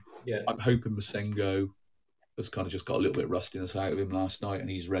 Yeah. I'm hoping Masengo has kind of just got a little bit of rustiness out of him last night, and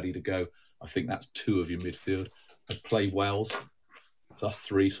he's ready to go. I think that's 2 of your midfield. I'd play Wells, so that's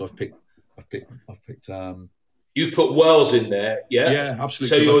 3. So I've picked. You've put Wells in there, yeah? Yeah,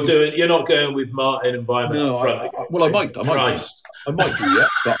 absolutely. So you're not going with Martin and Weimann up front. I might do,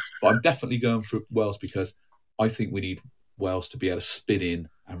 yeah. But I'm definitely going for Wells because I think we need Wells to be able to spin in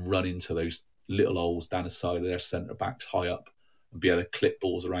and run into those little holes down the side of their centre backs high up and be able to clip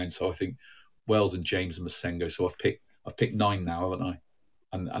balls around. So I think Wells and James and Masengo. So I've picked 9 now, haven't I?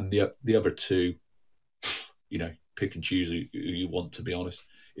 And the other 2, pick and choose who you want. To be honest,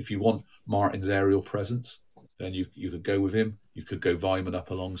 if you want Martin's aerial presence, then you could go with him. You could go Weimann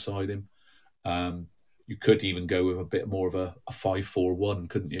up alongside him. You could even go with a bit more of a 5-4-1,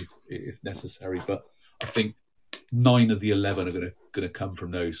 couldn't you, if necessary? But I think 9 of the 11 are going to come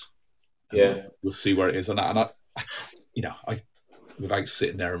from those. We'll see where it is. And I without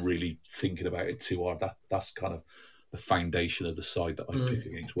sitting there and really thinking about it too hard, that's kind of the foundation of the side that I pick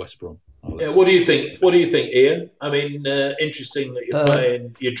against West Brom. What do you think? What do you think, Ian? I mean, interesting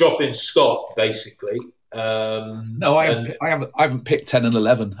that you're dropping Scott basically. No, I haven't picked 10 and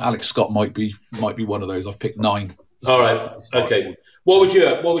 11. Alex Scott might be one of those. I've picked 9. All right, okay. What would you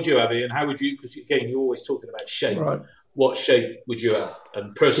have, Ian? How would you? Because again, you're always talking about shape. Right. What shape would you have?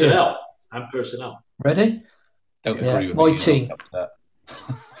 And personnel. Ready? Don't agree with my me, team.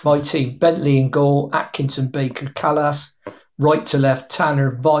 My team: Bentley in goal, Atkinson, Baker, Callas. Right to left: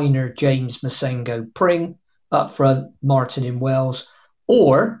 Tanner, Viner, James, Masengo, Pring. Up front: Martin in Wells.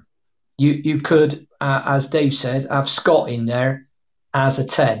 Or you could, as Dave said, have Scott in there as a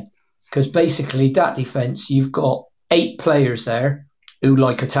 10. Because basically that defence, you've got 8 players there who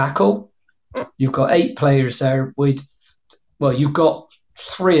like a tackle. You've got 8 players there you've got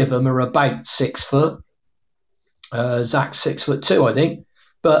 3 of them are about 6 foot. Zach's 6'2", I think.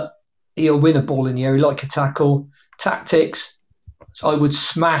 But he'll win a ball in the air. He like a tackle. Tactics, so I would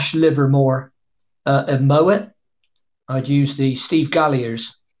smash Livermore and mow it. I'd use the Steve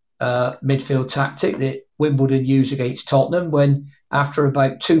Gallier's midfield tactic that Wimbledon used against Tottenham when, after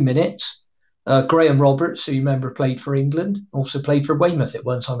about 2 minutes, Graham Roberts, who you remember played for England, also played for Weymouth at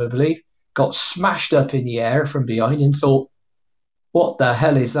one time, I believe, got smashed up in the air from behind and thought, what the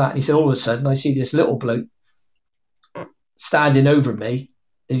hell is that? And he said, all of a sudden, I see this little bloke standing over me.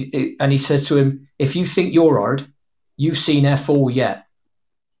 And he says to him, if you think you're hard, you've seen F4 yet.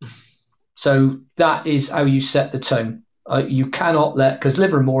 So that is how you set the tone. You cannot because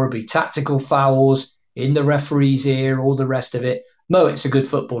Livermore will be tactical fouls in the referee's ear, all the rest of it. Mowatt's a good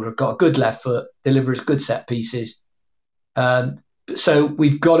footballer, got a good left foot, delivers good set pieces. So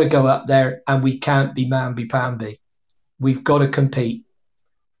we've got to go up there and we can't be mamby-pamby. We've got to compete.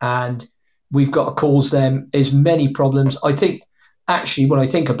 And we've got to cause them as many problems. I think, actually, when I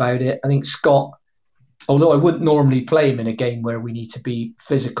think about it, I think Scott, although I wouldn't normally play him in a game where we need to be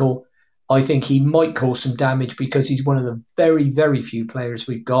physical, I think he might cause some damage because he's one of the very, very few players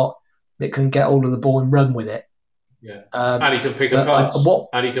we've got that can get hold of the ball and run with it. Yeah, and he can pick a pass.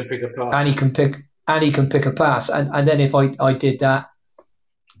 And he can pick a pass. And then if I did that,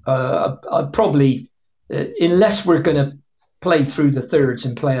 I'd probably, unless we're going to play through the thirds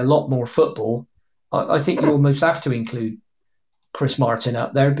and play a lot more football, I think you almost have to include Chris Martin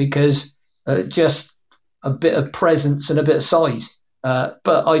up there because just a bit of presence and a bit of size.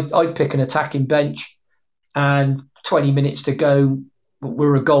 But I'd pick an attacking bench, and 20 minutes to go,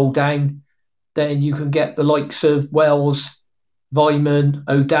 we're a goal down. Then you can get the likes of Wells, Weimann,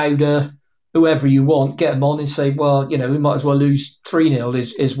 O'Dowda, whoever you want, get them on and say, well, we might as well lose 3-0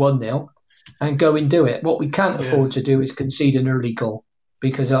 is 1-0 and go and do it. What we can't afford to do is concede an early goal,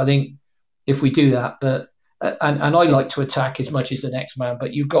 because I think if we do that, and I like to attack as much as the next man,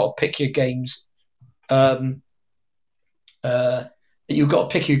 but you've got to pick your games. You've got to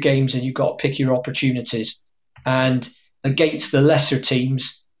pick your games and you've got to pick your opportunities. And against the lesser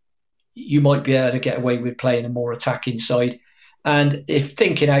teams, you might be able to get away with playing a more attacking side. And if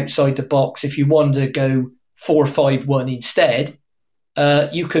thinking outside the box, if you wanted to go 4-5-1 instead,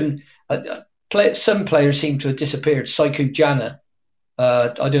 you can play. Some players seem to have disappeared. Saiku Jana,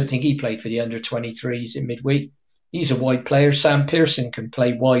 I don't think he played for the under-23s in midweek. He's a wide player. Sam Pearson can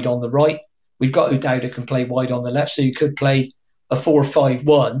play wide on the right. We've got O'Dowda can play wide on the left. So you could play a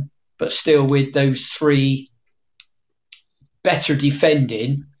 4-5-1, but still with those 3 better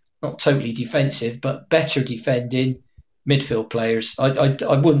defending, not totally defensive, but better defending midfield players. I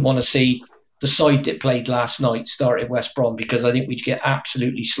wouldn't want to see the side that played last night start at West Brom, because I think we'd get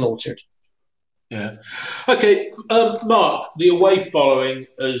absolutely slaughtered. Yeah. Okay, Mark, the away following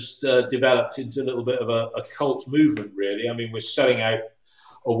has developed into a little bit of a cult movement, really. I mean, we're selling out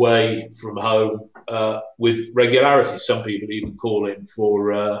away from home with regularity. Some people even call in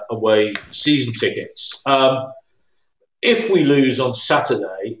for away season tickets. If we lose on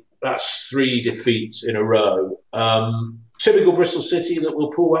Saturday, that's 3 defeats in a row. Typical Bristol City that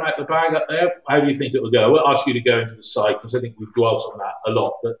will pull one out the bag up there. How do you think it will go? I won't ask you to go into the side because I think we've dwelt on that a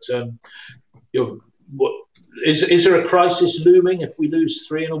lot. But is there a crisis looming if we lose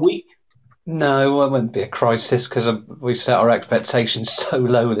 3 in a week? No, it won't be a crisis because we set our expectations so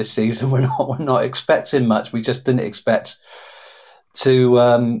low this season. We're not expecting much. We just didn't expect to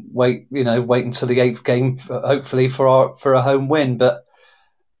wait until the 8th game, hopefully for a home win. But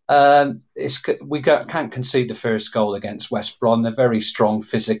can't concede the first goal against West Brom. They're very strong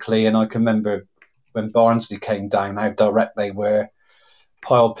physically, and I can remember when Barnsley came down, how direct they were.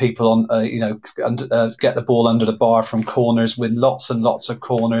 Pile people on, get the ball under the bar from corners, win lots and lots of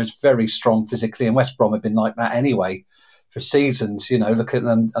corners, very strong physically. And West Brom have been like that anyway for seasons. Look at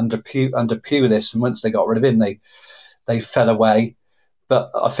them under Pulis, and once they got rid of him, they fell away.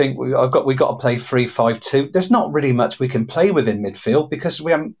 But I think we got to play 3-5-2. There's not really much we can play with in midfield because we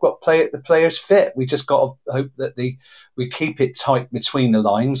haven't got the players fit. We just got to hope that we keep it tight between the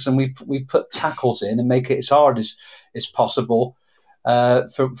lines and we put tackles in and make it as hard as possible.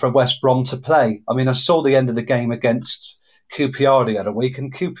 For West Brom to play. I mean, I saw the end of the game against QPR the other week,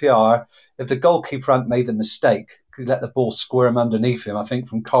 and QPR, if the goalkeeper hadn't made a mistake, could let the ball squirm underneath him, I think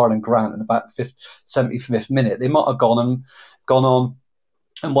from Carlin Grant in about the 75th minute, they might have gone on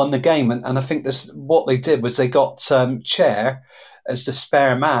and won the game. And I think what they did was they got Chair as the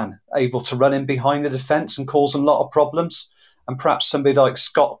spare man, able to run in behind the defence and cause them a lot of problems. And perhaps somebody like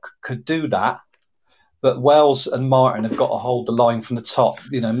Scott could do that. But Wells and Martin have got to hold the line from the top,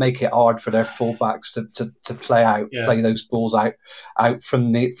 make it hard for their fullbacks to play those balls out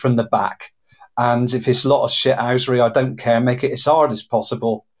from the back. And if it's a lot of shithousery, I don't care. Make it as hard as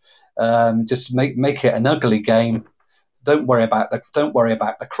possible. Just make it an ugly game. Don't worry about the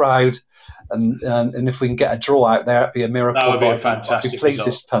crowd. And if we can get a draw out there, it'd be a miracle. That would be a fantastic I'd be pleased result.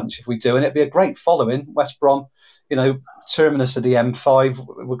 this punch if we do, and it'd be a great following. West Brom, terminus of the M5,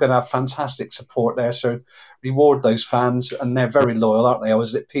 we're going to have fantastic support there, so reward those fans, and they're very loyal, aren't they? I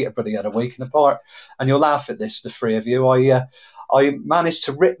was at Peterborough the other week in the park, and you'll laugh at this, the 3 of you. I managed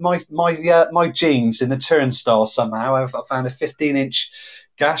to rip my jeans in the turnstile somehow. I found a 15-inch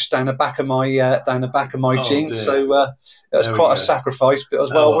gash down the back of my jeans, dear. So it was quite a sacrifice, but it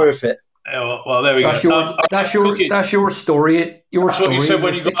was well worth it. Well, there we go. That's your story. Your story. You said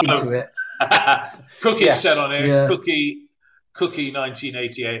when you got into it. Cookie said on here, yeah. Cookie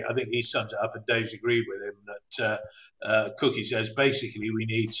 1988, I think he sums it up, and Dave's agreed with him, that Cookie says basically we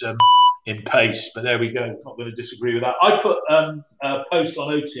need some in pace, but there we go. Not going to disagree with that. I put a post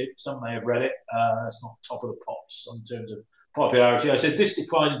on OTIP, some may have read it, it's not top of the pops in terms of popularity. I said this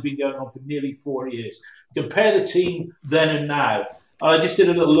decline has been going on for nearly 4 years. Compare the team then and now. I just did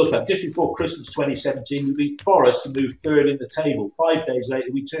a little look up. Just before Christmas 2017, we beat Forest to move 3rd in the table. 5 days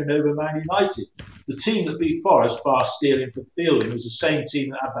later, we turned over Man United. The team that beat Forest, bar stealing for Fielding, was the same team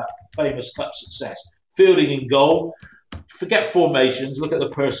that had that famous cup success. Fielding in goal. Forget formations. Look at the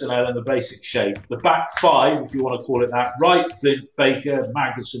personnel and the basic shape. The back 5, if you want to call it that. Wright, Flint, Baker,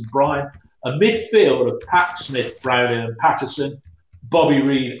 Magnuson, Bryan. A midfield of Pat, Smith, Browning and Patterson. Bobby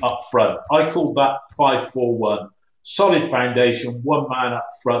Reid up front. I called that 5-4-1. Solid foundation, one man up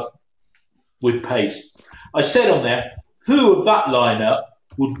front with pace. I said on there, who of that lineup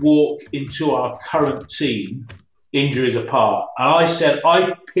would walk into our current team, injuries apart? And I said,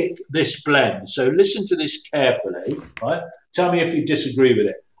 I pick this blend. So listen to this carefully, right? Tell me if you disagree with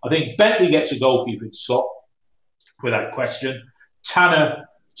it. I think Bentley gets a goalkeeping slot, without question. Tanner,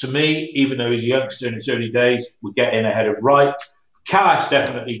 to me, even though he's a youngster in his early days, would get in ahead of Wright. Callas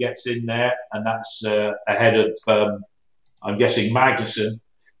definitely gets in there, and that's ahead of, I'm guessing, Magnuson.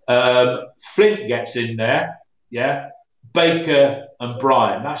 Flint gets in there, yeah. Baker and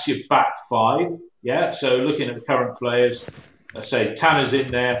Bryan, that's your back 5, yeah. So looking at the current players, I say Tanner's in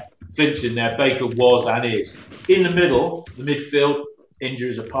there, Flint's in there, Baker was and is. In the middle, the midfield,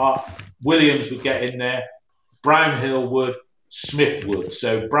 injuries apart, Williams would get in there, Brownhill would, Smith would.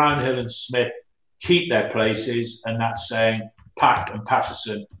 So Brownhill and Smith keep their places, and that's saying Pack and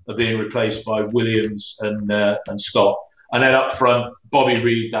Patterson are being replaced by Williams and Scott. And then up front, Bobby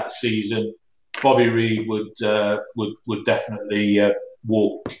Reid that season. Bobby Reid would definitely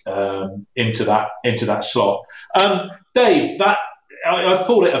walk into that slot. Dave, that I've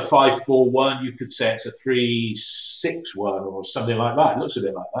called it a 5-4-1. You could say it's a 3-6-1 or something like that. It looks a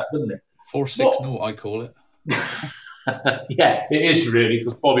bit like that, doesn't it? 4-6-0, I call it. Yeah, it is really,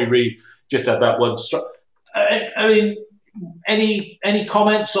 because Bobby Reid just had that one. I mean, any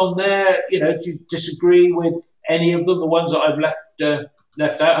comments on there? Do you disagree with any of them? The ones that I've left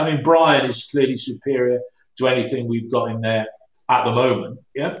out. I mean, Brian is clearly superior to anything we've got in there at the moment.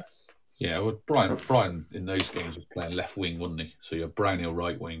 Yeah. Yeah. Well, Brian in those games was playing left wing, wasn't he? So you have Brownhill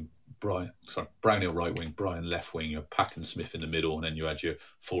right wing, Brownhill right wing, Brian left wing. You have Pack and Smith in the middle, and then you had your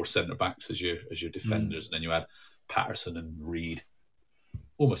 4 centre backs as your defenders, and then you had Patterson and Reid,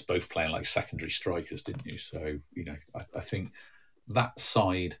 almost both playing like secondary strikers, didn't you? So I think that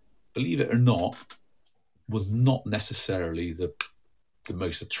side, believe it or not, was not necessarily the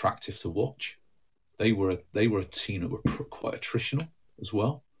most attractive to watch. They were a team that were quite attritional as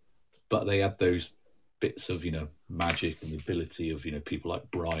well, but they had those bits of magic and the ability of people like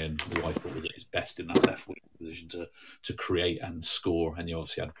Brian, who I thought was at his best in that left wing position to create and score, and you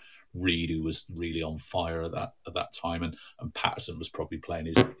obviously had Reid, who was really on fire at that time, and Patterson was probably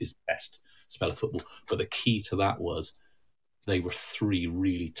playing his best spell of football. But the key to that was they were 3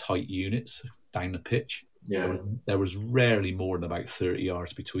 really tight units down the pitch. Yeah. There was rarely more than about 30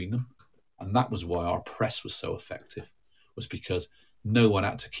 yards between them, and that was why our press was so effective, was because no one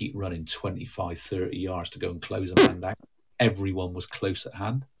had to keep running 25, 30 yards to go and close a man down. Everyone was close at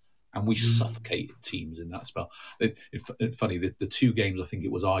hand, and we suffocated teams in that spell. It's funny, the 2 games, I think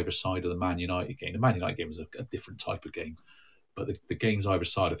it was either side of the Man United game. The Man United game was a different type of game, but the games either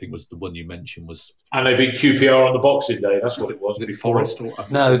side, I think, was the one you mentioned was. And they beat QPR on the Boxing Day. That's what it was. Was it Forest?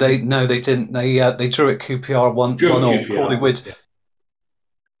 No, they didn't. They drew at QPR 1-0. Yeah.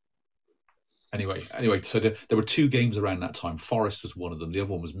 Anyway, so there were 2 games around that time. Forest was one of them. The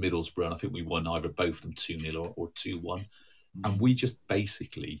other one was Middlesbrough, and I think we won either both of them 2-0 or 2-1. And we just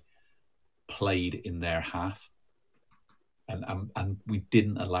basically played in their half, and we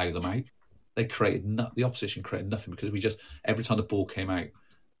didn't allow them out. They the opposition created nothing, because we just, every time the ball came out,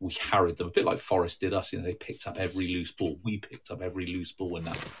 we harried them, a bit like Forest did us. They picked up every loose ball. We picked up every loose ball in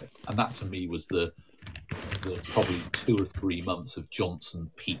that, and that to me was the probably 2 or 3 months of Johnson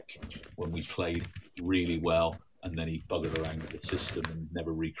peak, when we played really well, and then he buggered around with the system and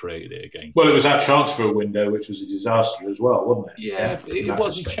never recreated it again. Well, it was that transfer window which was a disaster as well, wasn't it? Yeah, it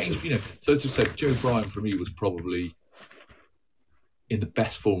was. He changed. So as I said, Joe Bryan for me was probably in the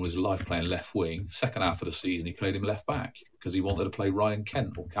best form of his life playing left wing. Second half of the season, he played him left back because he wanted to play Ryan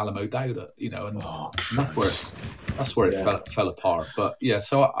Kent or Callum O'Dowd, and that's where it fell apart. But yeah,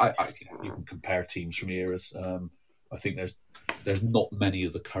 so I you can compare teams from eras. I think there's not many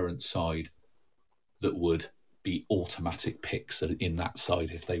of the current side that would be automatic picks in that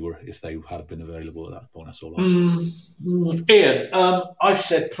side if they had been available at that point. That's all I'll say. Ian, I've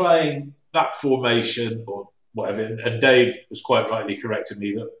said playing that formation or whatever, and Dave has quite rightly corrected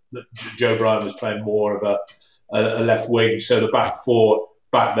me that Joe Bryan was playing more of a left wing. So the back 4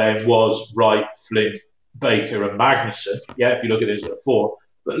 back then was Wright, Flint, Baker, and Magnuson. Yeah, if you look at it as a 4.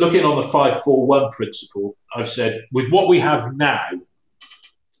 But looking on the 5-4-1 principle, I've said with what we have now,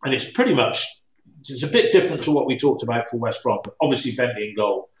 and it's a bit different to what we talked about for West Brom. Obviously, Bentley in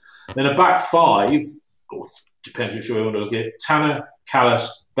goal. Then a back 5, or depends which way you want to look at it, Tanner, Callas,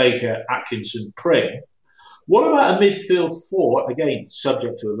 Baker, Atkinson, Pring. What about a midfield 4? Again,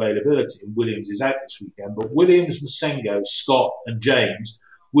 subject to availability, and Williams is out this weekend, but Williams, Masengo, Scott and James,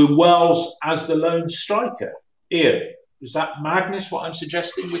 with Wells as the lone striker. Ian, is that madness what I'm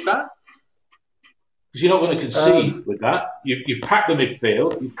suggesting with that? Because you're not going to concede with that. You've packed the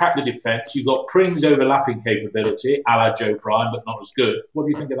midfield, you've packed the defence, you've got Pring's overlapping capability, a la Joe Bryan, but not as good. What do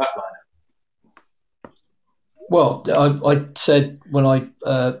you think of that lineup? Well, I said when I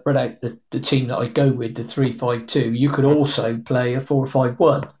read out the team that I go with, the 3-5-2, you could also play a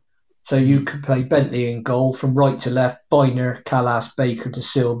 4-5-1. So you could play Bentley in goal from right to left, Byner, Callas, Baker to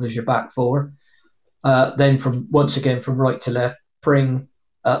Silva as your back 4. Then from right to left,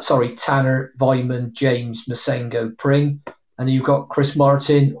 Tanner, Vyman, James, Masengo, Pring, and you've got Chris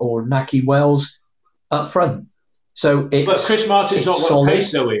Martin or Nahki Wells up front. So but Chris Martin's not got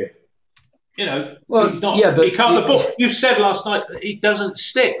pace, though, Ian. He's not. Yeah, but he can't. The ball. You said last night that he doesn't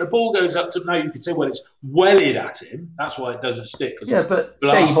stick. The ball goes up to now. You could say, well, it's wellied at him. That's why it doesn't stick. Yeah, but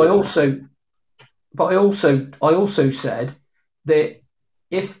Dave, I also said that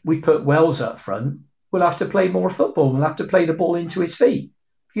if we put Wells up front, we'll have to play more football. We'll have to play the ball into his feet.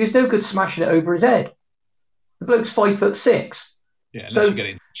 There's no good smashing it over his head. The bloke's 5'6". Yeah, unless you get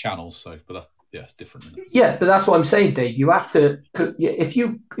into channels. But it's different. Isn't it? Yeah, but that's what I'm saying, Dave. You have to, if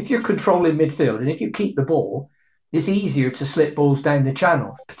you're controlling midfield and if you keep the ball, it's easier to slip balls down the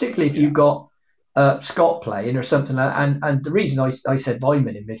channels, particularly if you've got Scott playing or something like that. And the reason I said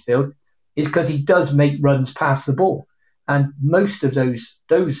Vyman in midfield is because he does make runs past the ball. And most of those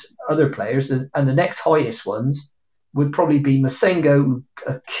other players and the next highest ones would probably be Masengo, who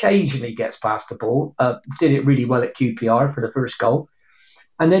occasionally gets past the ball. Did it really well at QPR for the first goal.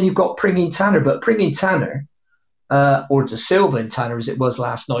 And then you've got Pring in Tanner. But Pring in Tanner, or De Silva in Tanner as it was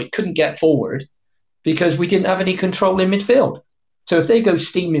last night, couldn't get forward because we didn't have any control in midfield. So if they go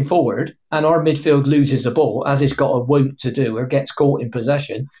steaming forward and our midfield loses the ball, as it's got a wont to do, or gets caught in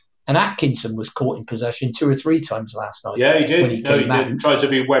possession, and Atkinson was caught in possession 2 or 3 times last night. Yeah, he did. When he came out. Did. Tried to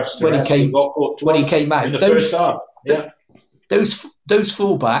be Webster. When he came out, in the first half. Yeah. Those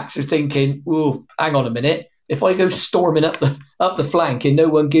fullbacks are thinking, "Oh, hang on a minute. If I go storming up the flank and no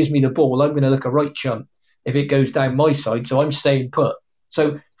one gives me the ball, I'm going to look a right chump if it goes down my side. So I'm staying put."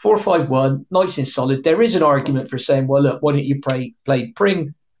 So 4-5-1, nice and solid. There is an argument for saying, well, look, why don't you play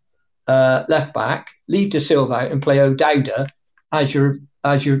Pring left back, leave De Silva out, and play O'Dowda as your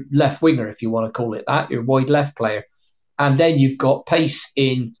left winger, if you want to call it that, your wide left player, and then you've got pace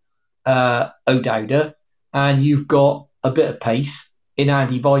in O'Dowda, and you've got a bit of pace in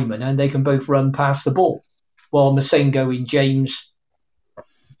Andy Vyman, and they can both run past the ball, while Masengo and James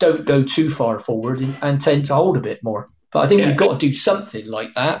don't go too far forward and tend to hold a bit more. But I think we've got to do something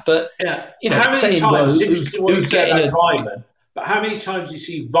like that. But how many times who's getting Vyman? But how many times do you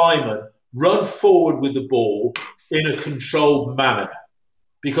see Vyman run forward with the ball in a controlled manner?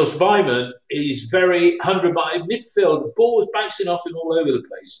 Because Vyman is very 100 midfield. The ball is bouncing off him all over the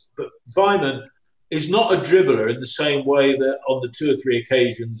place. But Vyman is not a dribbler in the same way that on the 2 or 3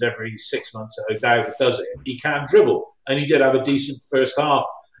 occasions every 6 months that O'Dowda does it. He can dribble. And he did have a decent first half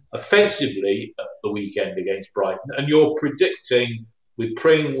offensively at the weekend against Brighton. And you're predicting with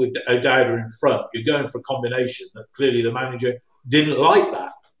Pring, with O'Dowda in front, you're going for a combination that clearly the manager didn't like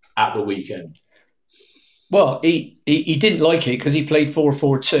that at the weekend. Well, he didn't like it because he played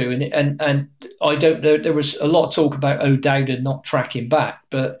 4-4-2, and I don't know. There was a lot of talk about O'Dowda not tracking back,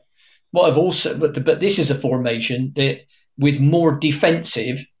 but what I've also but this is a formation that with more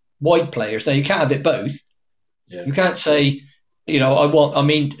defensive wide players. Now you can't have it both. Yeah. You can't say,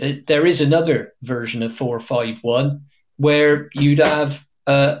 there is another version of 4-5-1 where you'd have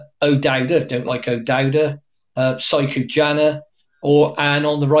O'Dowda, don't like O'Dowda, Saikou Jana. And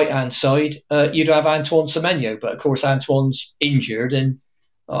on the right-hand side, you'd have Antoine Semenyo. But, of course, Antoine's injured, and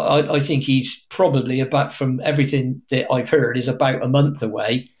I think he's probably about, from everything that I've heard, is about a month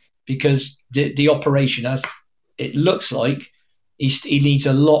away because the operation, as it looks like, he needs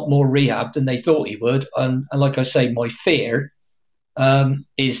a lot more rehab than they thought he would. And like I say, my fear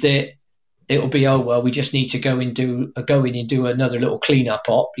is that it'll be, we just need to go in and do another little clean-up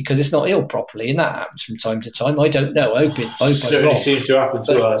op because it's not ill properly, and that happens from time to time. I don't know. I hope certainly seems to happen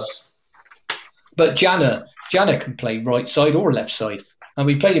to us. But Jana can play right side or left side, and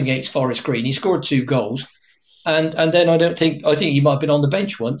we played him against Forest Green. He scored 2 goals, and then I think he might have been on the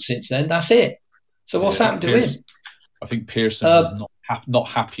bench once since then. That's it. So what's happened to him? I think Pearson was not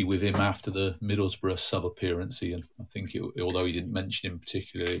happy with him after the Middlesbrough sub appearance, and I think although he didn't mention him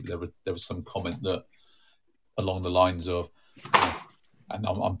particularly, there was some comment that along the lines of, and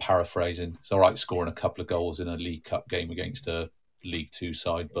I'm paraphrasing, it's all right scoring a couple of goals in a League Cup game against a League Two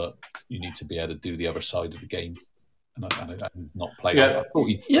side, but you need to be able to do the other side of the game. And he's not played. I thought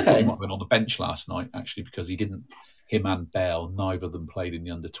he might have been on the bench last night actually because he didn't. Him and Bell, neither of them played in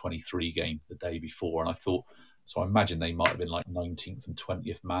the under-23 game the day before, and I thought. So I imagine they might have been like 19th and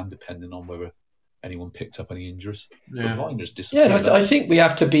 20th man, depending on whether anyone picked up any injuries. Yeah. I think we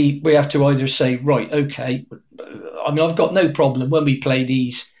have to either say, right, okay. I mean, I've got no problem when we play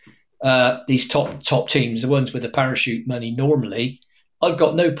these top teams, the ones with the parachute money. Normally, I've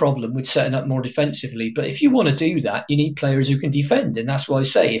got no problem with setting up more defensively. But if you want to do that, you need players who can defend, and that's why I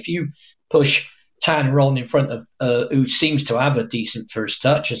say if you push Tanner on in front of who seems to have a decent first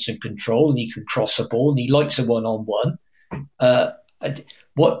touch and some control, and he can cross a ball and he likes a one-on-one.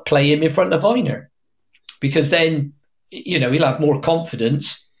 Play him in front of Vyner, because then he'll have more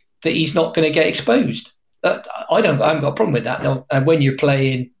confidence that he's not going to get exposed. I haven't got a problem with that. No, and when you're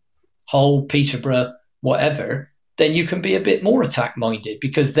playing Hull, Peterborough, whatever, then you can be a bit more attack-minded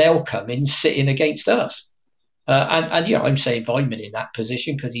because they'll come in sitting against us. I'm saying Vyman in that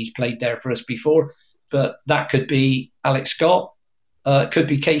position because he's played there for us before, but that could be Alex Scott, could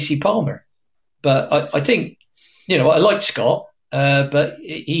be Casey Palmer. But I think, I like Scott, but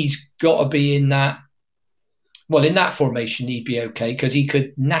he's got to be in that formation he'd be okay because he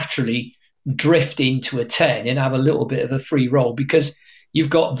could naturally drift into a 10 and have a little bit of a free role because you've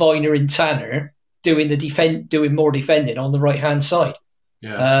got Vyner and Tanner doing more defending on the right-hand side.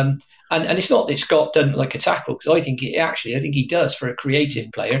 Yeah. And it's not that Scott doesn't like a tackle because I think he does for a creative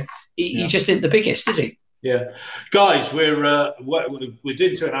player. He just isn't the biggest, is he? Yeah, guys, we're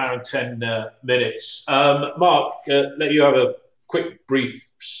into an hour and 10 minutes. Mark, let you have a quick, brief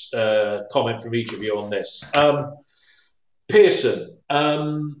comment from each of you on this. Pearson,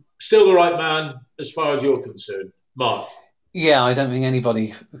 still the right man as far as you're concerned, Mark. Yeah, I don't think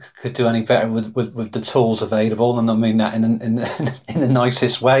anybody could do any better with the tools available, and I mean that in the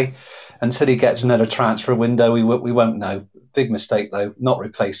nicest way. Until he gets another transfer window, we won't know. Big mistake though, not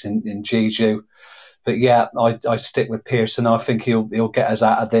replacing in Jeju. But yeah, I stick with Pearson. I think he'll get us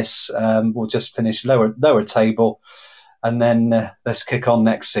out of this. We'll just finish lower table, and then let's kick on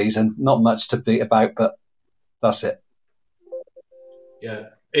next season. Not much to beat about, but that's it. Yeah,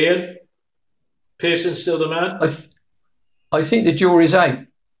 Ian, Pearson still the man. I think the jury's out.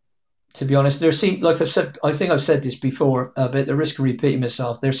 To be honest, there seems, like I've said, I think I've said this before, but at the risk of repeating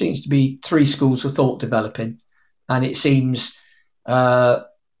myself, there seems to be three schools of thought developing, and it seems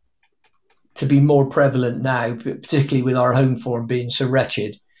to be more prevalent now, particularly with our home form being so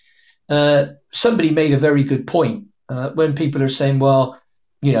wretched. Somebody made a very good point when people are saying, well,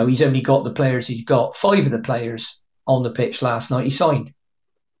 he's only got the players he's got. 5 of the players on the pitch last night he signed.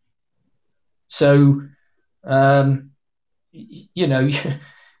 So, you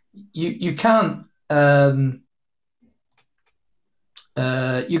can't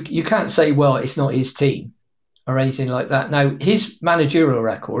you can't say, well, it's not his team or anything like that. Now, his managerial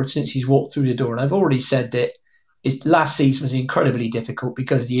record since he's walked through the door, and I've already said that his last season was incredibly difficult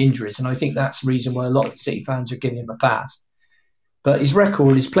because of the injuries, and I think that's the reason why a lot of the City fans are giving him a pass. But his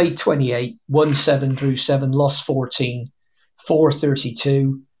record is played 28, won 7, drew 7, lost 14,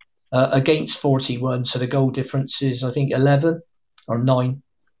 432 against 41. So the goal difference is, I think, 11 or 9.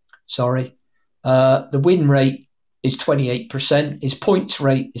 Sorry. The win rate is 28%. His points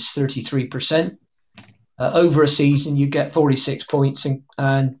rate is 33%. Over a season, you get 46 points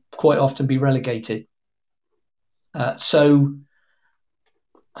and quite often be relegated. So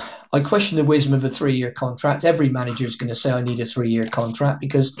I question the wisdom of a 3-year contract. Every manager is going to say, I need a 3-year contract,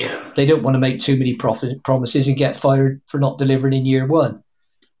 because they don't want to make too many promises and get fired for not delivering in year 1.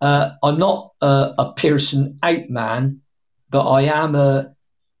 I'm not a Pearson out man, but I am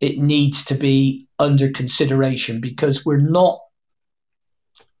it needs to be under consideration, because we're not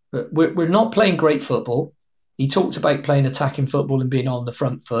playing great football. He talked about playing attacking football and being on the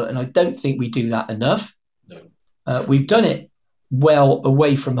front foot, and I don't think we do that enough. No. We've done it well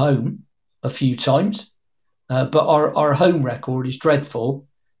away from home a few times, but our home record is dreadful,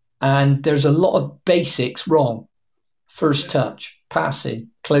 and there's a lot of basics wrong. First touch, passing,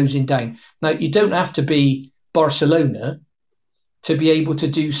 closing down. Now, you don't have to be Barcelona to be able to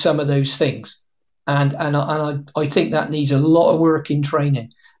do some of those things. And I think that needs a lot of work in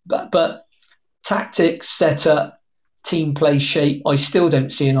training. But tactics, setup, team play, shape, I still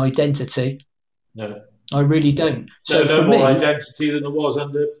don't see an identity. No. I really don't. So no more identity than there was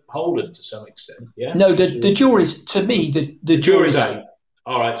under Holden to some extent. Yeah. No, the jury's, to me, the jury's out.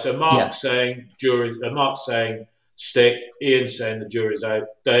 All right. So Mark's saying stick. Ian's saying the jury's out.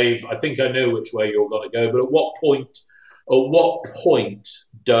 Dave, I think I know which way you're going to go. But at what point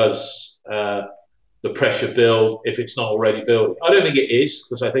does the pressure build if it's not already building? I don't think it is,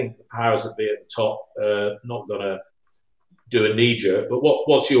 because I think the powers that be at the top not going to do a knee-jerk. But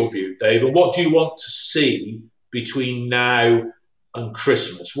what's your view, Dave? And what do you want to see between now and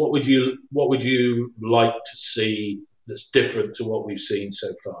Christmas? What would you like to see that's different to what we've seen so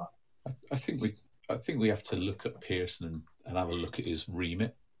far? I think we have to look at Pearson and have a look at his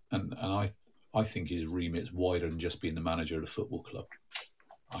remit, and I think his remit is wider than just being the manager of the football club.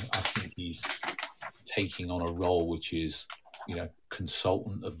 I think he's taking on a role which is,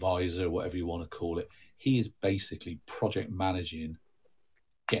 consultant, advisor, whatever you want to call it. He is basically project managing,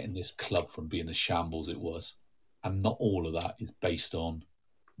 getting this club from being the shambles it was. And not all of that is based on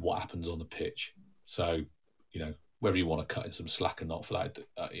what happens on the pitch. So, whether you want to cut in some slack or not for that,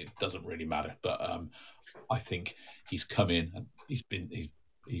 it doesn't really matter. But I think he's come in and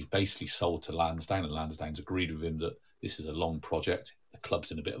he's basically sold to Lansdowne, and Lansdowne's agreed with him that this is a long project. The club's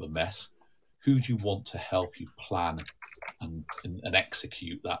in a bit of a mess. Who do you want to help you plan and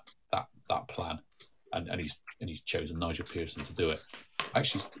execute that plan? And he's chosen Nigel Pearson to do it. I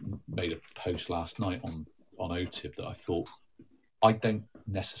actually made a post last night on OTIB that I thought, I don't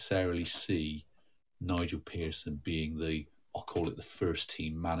necessarily see Nigel Pearson being I'll call it the first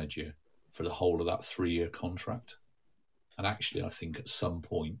team manager for the whole of that 3-year contract. And actually, I think at some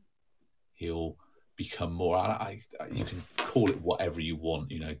point he'll become more. You can call it whatever you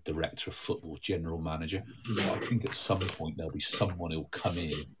want, director of football, general manager. But I think at some point there'll be someone who'll come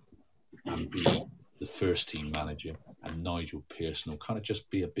in and be the first team manager, and Nigel Pearson will kind of just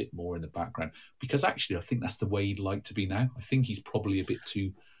be a bit more in the background, because actually I think that's the way he'd like to be now. I think he's probably a bit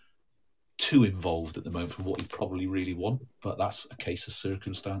too involved at the moment for what he probably really want, but that's a case of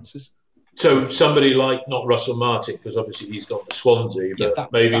circumstances. So somebody like, not Russell Martin, because obviously he's got the Swansea,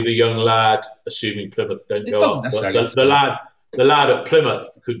 but maybe the young lad, assuming Plymouth don't go up, but the lad at Plymouth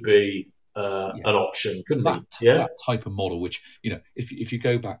could be an option, couldn't he? Yeah, that type of model, which, if you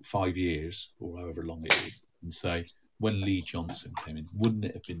go back 5 years or however long it is, and say when Lee Johnson came in, wouldn't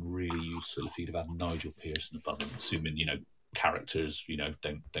it have been really useful if he'd have had Nigel Pearson above him, assuming characters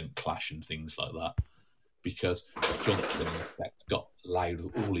don't clash and things like that? Because Johnson, in effect, got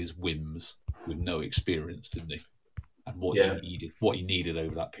allowed all his whims with no experience, didn't he? And what he needed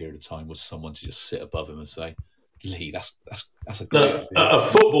over that period of time was someone to just sit above him and say, "Lee, that's a great idea." A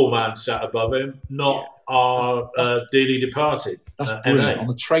football man sat above him, not our dearly departed. That's brilliant. On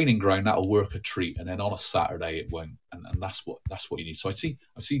the training ground, that'll work a treat, and then on a Saturday it won't. And that's what you need. So I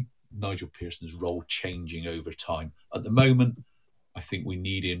see Nigel Pearson's role changing over time. At the moment, I think we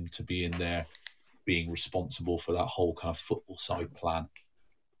need him to be in there, being responsible for that whole kind of football side plan.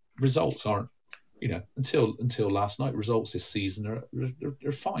 Results aren't, until last night, results this season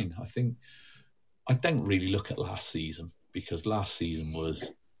are fine. I think I don't really look at last season, because last season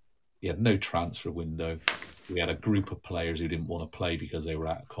we had no transfer window. We had a group of players who didn't want to play because they were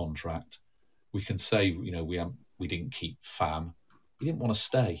out of contract. We can say, we didn't keep Fam. He didn't want to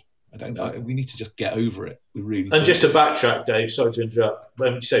stay. We need to just get over it. We really. And just to backtrack, Dave, sorry to interrupt.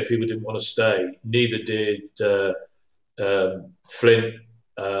 When you say people didn't want to stay, neither did Flint,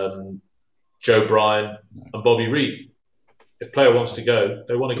 Joe Bryan, and Bobby Reid. If a player wants to go,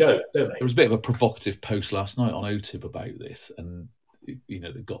 they want to go, don't they? There was a bit of a provocative post last night on OTIB about this, and they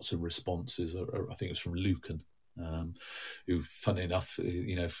got some responses. I think it was from Lucan, who, funny enough,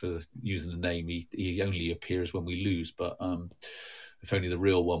 for using the name, he only appears when we lose, but. If only the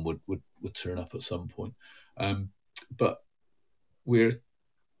real one would turn up at some point. But we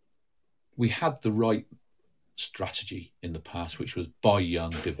had the right strategy in the past, which was buy young,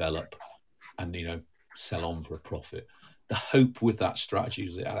 develop, and sell on for a profit. The hope with that strategy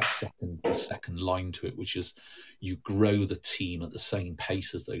is it had a second line to it, which is you grow the team at the same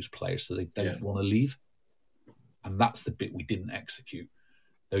pace as those players, so they don't want to leave. And that's the bit we didn't execute.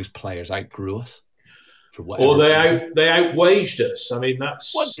 Those players outgrew us. Or they outwaged us. I mean,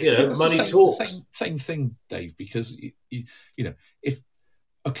 that's money talks. Same thing, Dave. Because you're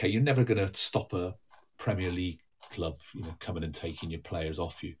never going to stop a Premier League club, coming and taking your players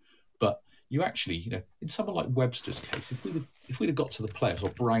off you. But you actually, in someone like Webster's case, if we'd have got to the playoffs,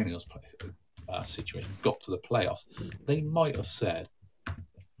 or Brownhill's situation got to the playoffs, they might have said,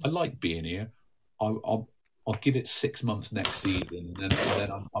 "I like being here. I'll give it 6 months next season, and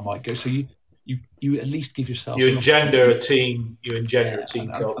then I might go." So you at least give yourself. You engender a team. You engender a team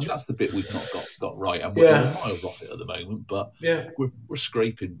culture, and that's the bit we've not got right. And we're miles off it at the moment, but we're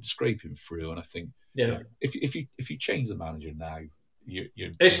scraping through. And I think if you change the manager now,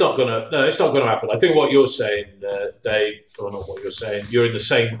 it's not gonna happen. I think what you're saying, Dave, or not what you're saying, you're in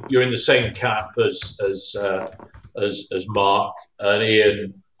the same camp as Mark and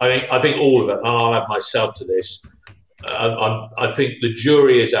Ian. I think all of it, and I'll add myself to this. I think the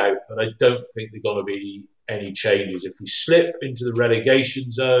jury is out, but I don't think there are going to be any changes. If we slip into the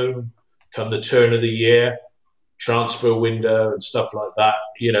relegation zone come the turn of the year, transfer window and stuff like that,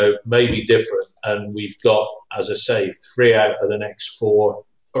 may be different. And we've got, as I say, 3 out of the next 4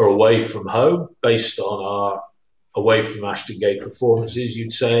 are away from home. Based on our away from Ashton Gate performances,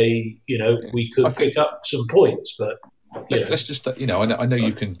 you'd say, we could pick up some points, but... Let's just, I know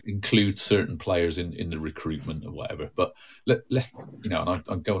you can include certain players in the recruitment or whatever, but let's, and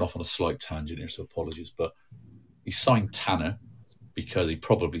I'm going off on a slight tangent here, so apologies, but he signed Tanner because he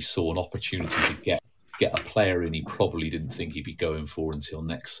probably saw an opportunity to get a player in he probably didn't think he'd be going for until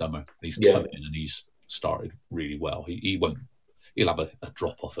next summer. And he's come in and he's started really well. He'll have a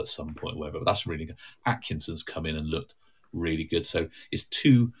drop off at some point, or whatever, but that's really good. Atkinson's come in and looked really good. So his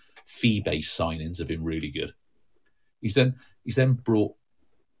 2 fee-based signings have been really good. He's then brought,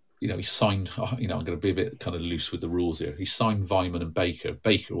 he signed, I'm going to be a bit kind of loose with the rules here. He signed Vyman and Baker.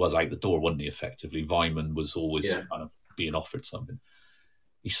 Baker was out the door, wasn't he, effectively? Vyman was always kind of being offered something.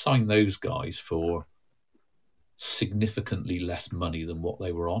 He signed those guys for significantly less money than what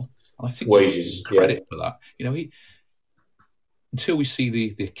they were on. And I think wages, credit for that. Until we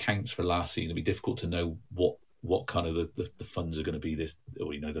see the accounts for last season, it'll be difficult to know what kind of the funds are going to be this,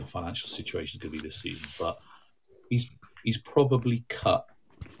 or the financial situation is going to be this season. But he's probably cut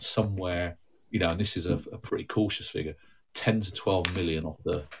somewhere, and this is a pretty cautious figure, 10 to 12 million off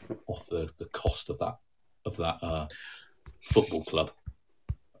the cost of that football club,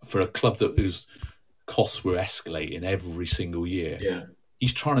 for a club whose costs were escalating every single year. Yeah.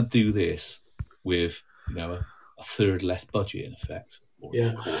 He's trying to do this with, a third less budget in effect.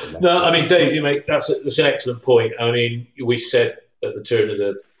 Yeah. No, I mean, Dave, that's an excellent point. I mean, we said at the turn of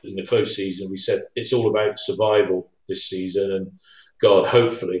the close season, we said it's all about survival this season, and God,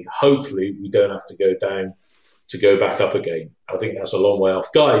 hopefully we don't have to go down to go back up again. I think that's a long way off,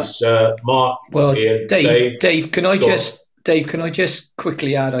 guys. Mark, Ian, Dave, can I just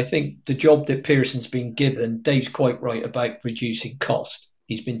quickly add? I think the job that Pearson's been given, Dave's quite right about reducing cost.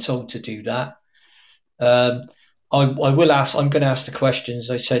 He's been told to do that. I will ask. I'm going to ask the questions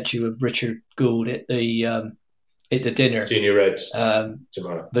I said to you of Richard Gould at the dinner, Senior Reds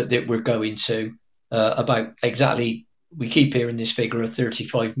tomorrow, but that we're going to about exactly. We keep hearing this figure of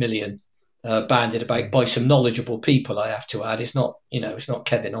 35 million bandied about by some knowledgeable people. I have to add, it's not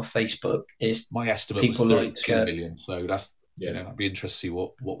Kevin off Facebook. It's my estimate was 32 million. So that's I'd be interested to see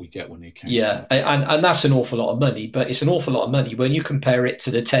what we get when the accounts. Yeah, and that's an awful lot of money, but it's an awful lot of money when you compare it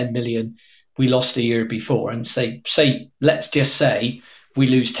to the 10 million we lost the year before, and say let's just say we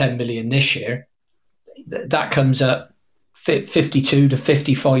lose 10 million this year. That comes up 52 to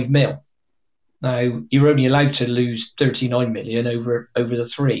 55 mil. Now, you're only allowed to lose 39 million over the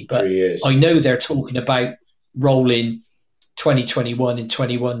 3 years. I know they're talking about rolling 2021 and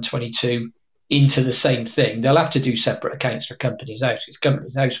 21-22 into the same thing. They'll have to do separate accounts for Companies House, because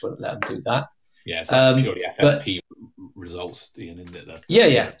Companies House won't let them do that. Yeah, so that's purely FFP results, Ian, isn't it?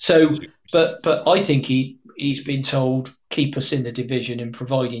 Yeah. So, but I think he's been told, keep us in the division, and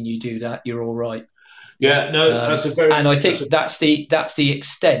providing you do that, you're all right. Yeah, no, that's a very... And I think that's the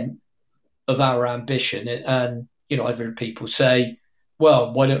extent of our ambition. And I've heard people say,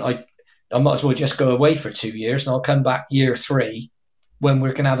 well, why don't I might as well just go away for 2 years and I'll come back year 3 when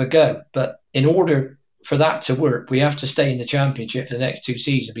we're going to have a go. But in order for that to work, we have to stay in the Championship for the next 2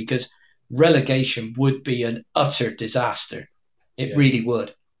 seasons, because relegation would be an utter disaster. It really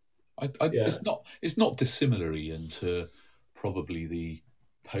would. It's not dissimilar, Ian, to probably the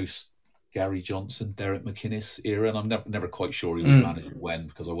post Gary Johnson, Derek McInnes era, and I'm never quite sure he was managing when,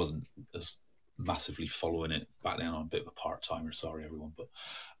 because I wasn't as massively following it back then. I'm a bit of a part-timer, sorry everyone,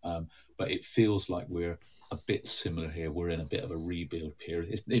 but it feels like we're a bit similar here. We're in a bit of a rebuild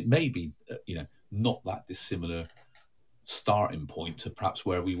period. It may be not that dissimilar starting point to perhaps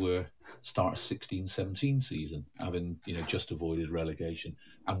where we were start of 16-17 season, having just avoided relegation.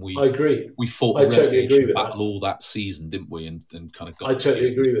 And I agree. We fought I totally agree with battle all that season, didn't we? And kind of got. I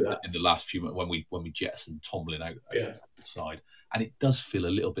totally agree with that. In the last few months when we jettisoned Tomlin out the side, and it does feel a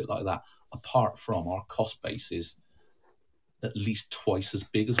little bit like that. Apart from our cost base is at least twice as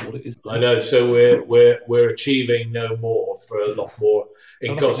big as what it is. I know. So we're achieving no more for a lot more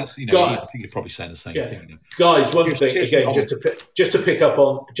in cost. I think you're probably saying the same thing. Guys, one thing again, just to pick up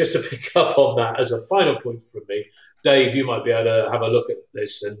on that as a final point from me, Dave, you might be able to have a look at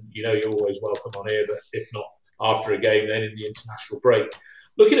this, and you're always welcome on here, but if not after a game, then in the international break,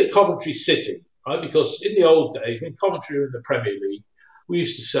 looking at Coventry City, right? Because in the old days, when Coventry were in the Premier League, we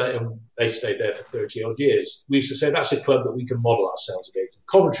used to say, and they stayed there for 30 odd years, we used to say that's a club that we can model ourselves against.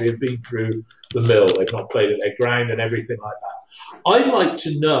 Coventry have been through the mill. They've not played at their ground and everything like that. I'd like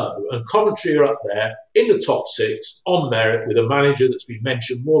to know, and Coventry are up there in the top 6 on merit with a manager that's been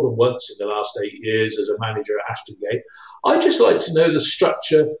mentioned more than once in the last 8 years as a manager at Ashton Gate. I'd just like to know the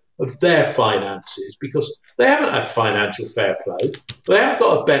structure of their finances, because they haven't had financial fair play. They haven't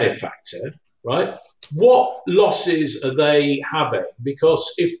got a benefactor, right? What losses are they having?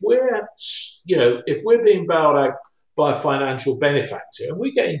 Because if we're being bailed out by a financial benefactor and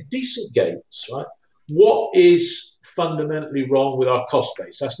we're getting decent gains, right? What is fundamentally wrong with our cost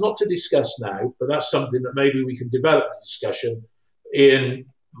base? That's not to discuss now, but that's something that maybe we can develop the discussion in.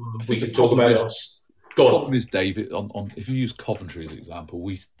 We can talk about it. The problem is, David, on if you use Coventry as an example,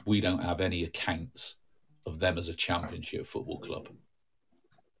 we don't have any accounts of them as a Championship football club,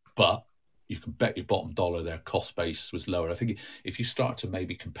 but you can bet your bottom dollar their cost base was lower. I think if you start to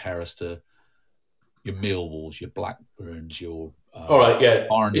maybe compare us to your Millwalls, your Blackburns, your all right, yeah,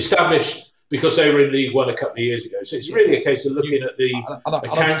 Barnes, established because they were in League One a couple of years ago. So it's really a case of looking at the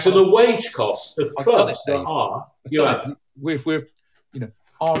accounts and the wage costs of clubs that are. We're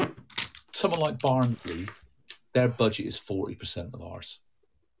someone like Barnsley, their budget is 40% of ours.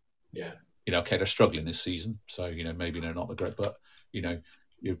 Yeah. Okay, they're struggling this season, so maybe they're not the great, but Your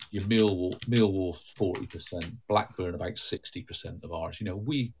Millwall 40%, Blackburn about 60% of ours.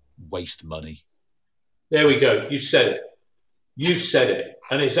 We waste money. There we go. You said it.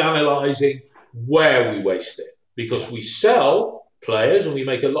 And it's analysing where we waste it. Because we sell players and we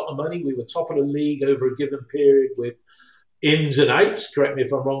make a lot of money. We were top of the league over a given period with ins and outs. Correct me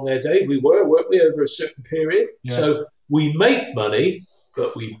if I'm wrong there, Dave. Weren't we, over a certain period? Yeah. So we make money,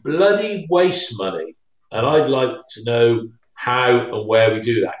 but we bloody waste money. And I'd like to know how and where we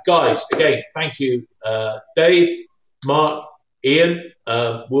do that. Guys, again, thank you, Dave, Mark, Ian.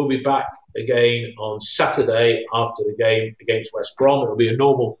 We'll be back again on Saturday after the game against West Brom. It'll be a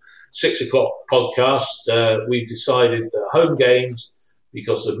normal 6 o'clock podcast. We've decided that home games,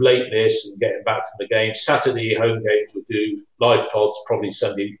 because of lateness and getting back from the game, Saturday home games we'll do live pods, probably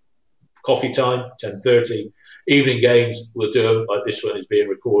Sunday coffee time, 10:30. Evening games, we'll do them like this one is being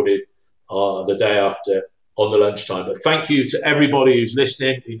recorded the day after on the lunchtime. But thank you to everybody who's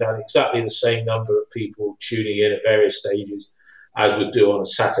listening. We've had exactly the same number of people tuning in at various stages as we do on a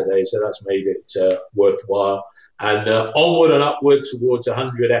Saturday, so that's made it worthwhile. And onward and upward towards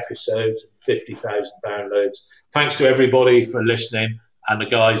 100 episodes and 50,000 downloads. Thanks to everybody for listening. And the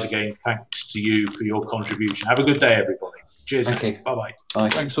guys, again, thanks to you for your contribution. Have a good day, everybody. Cheers. Thank you. Bye-bye. Bye.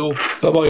 Thanks all. Bye-bye.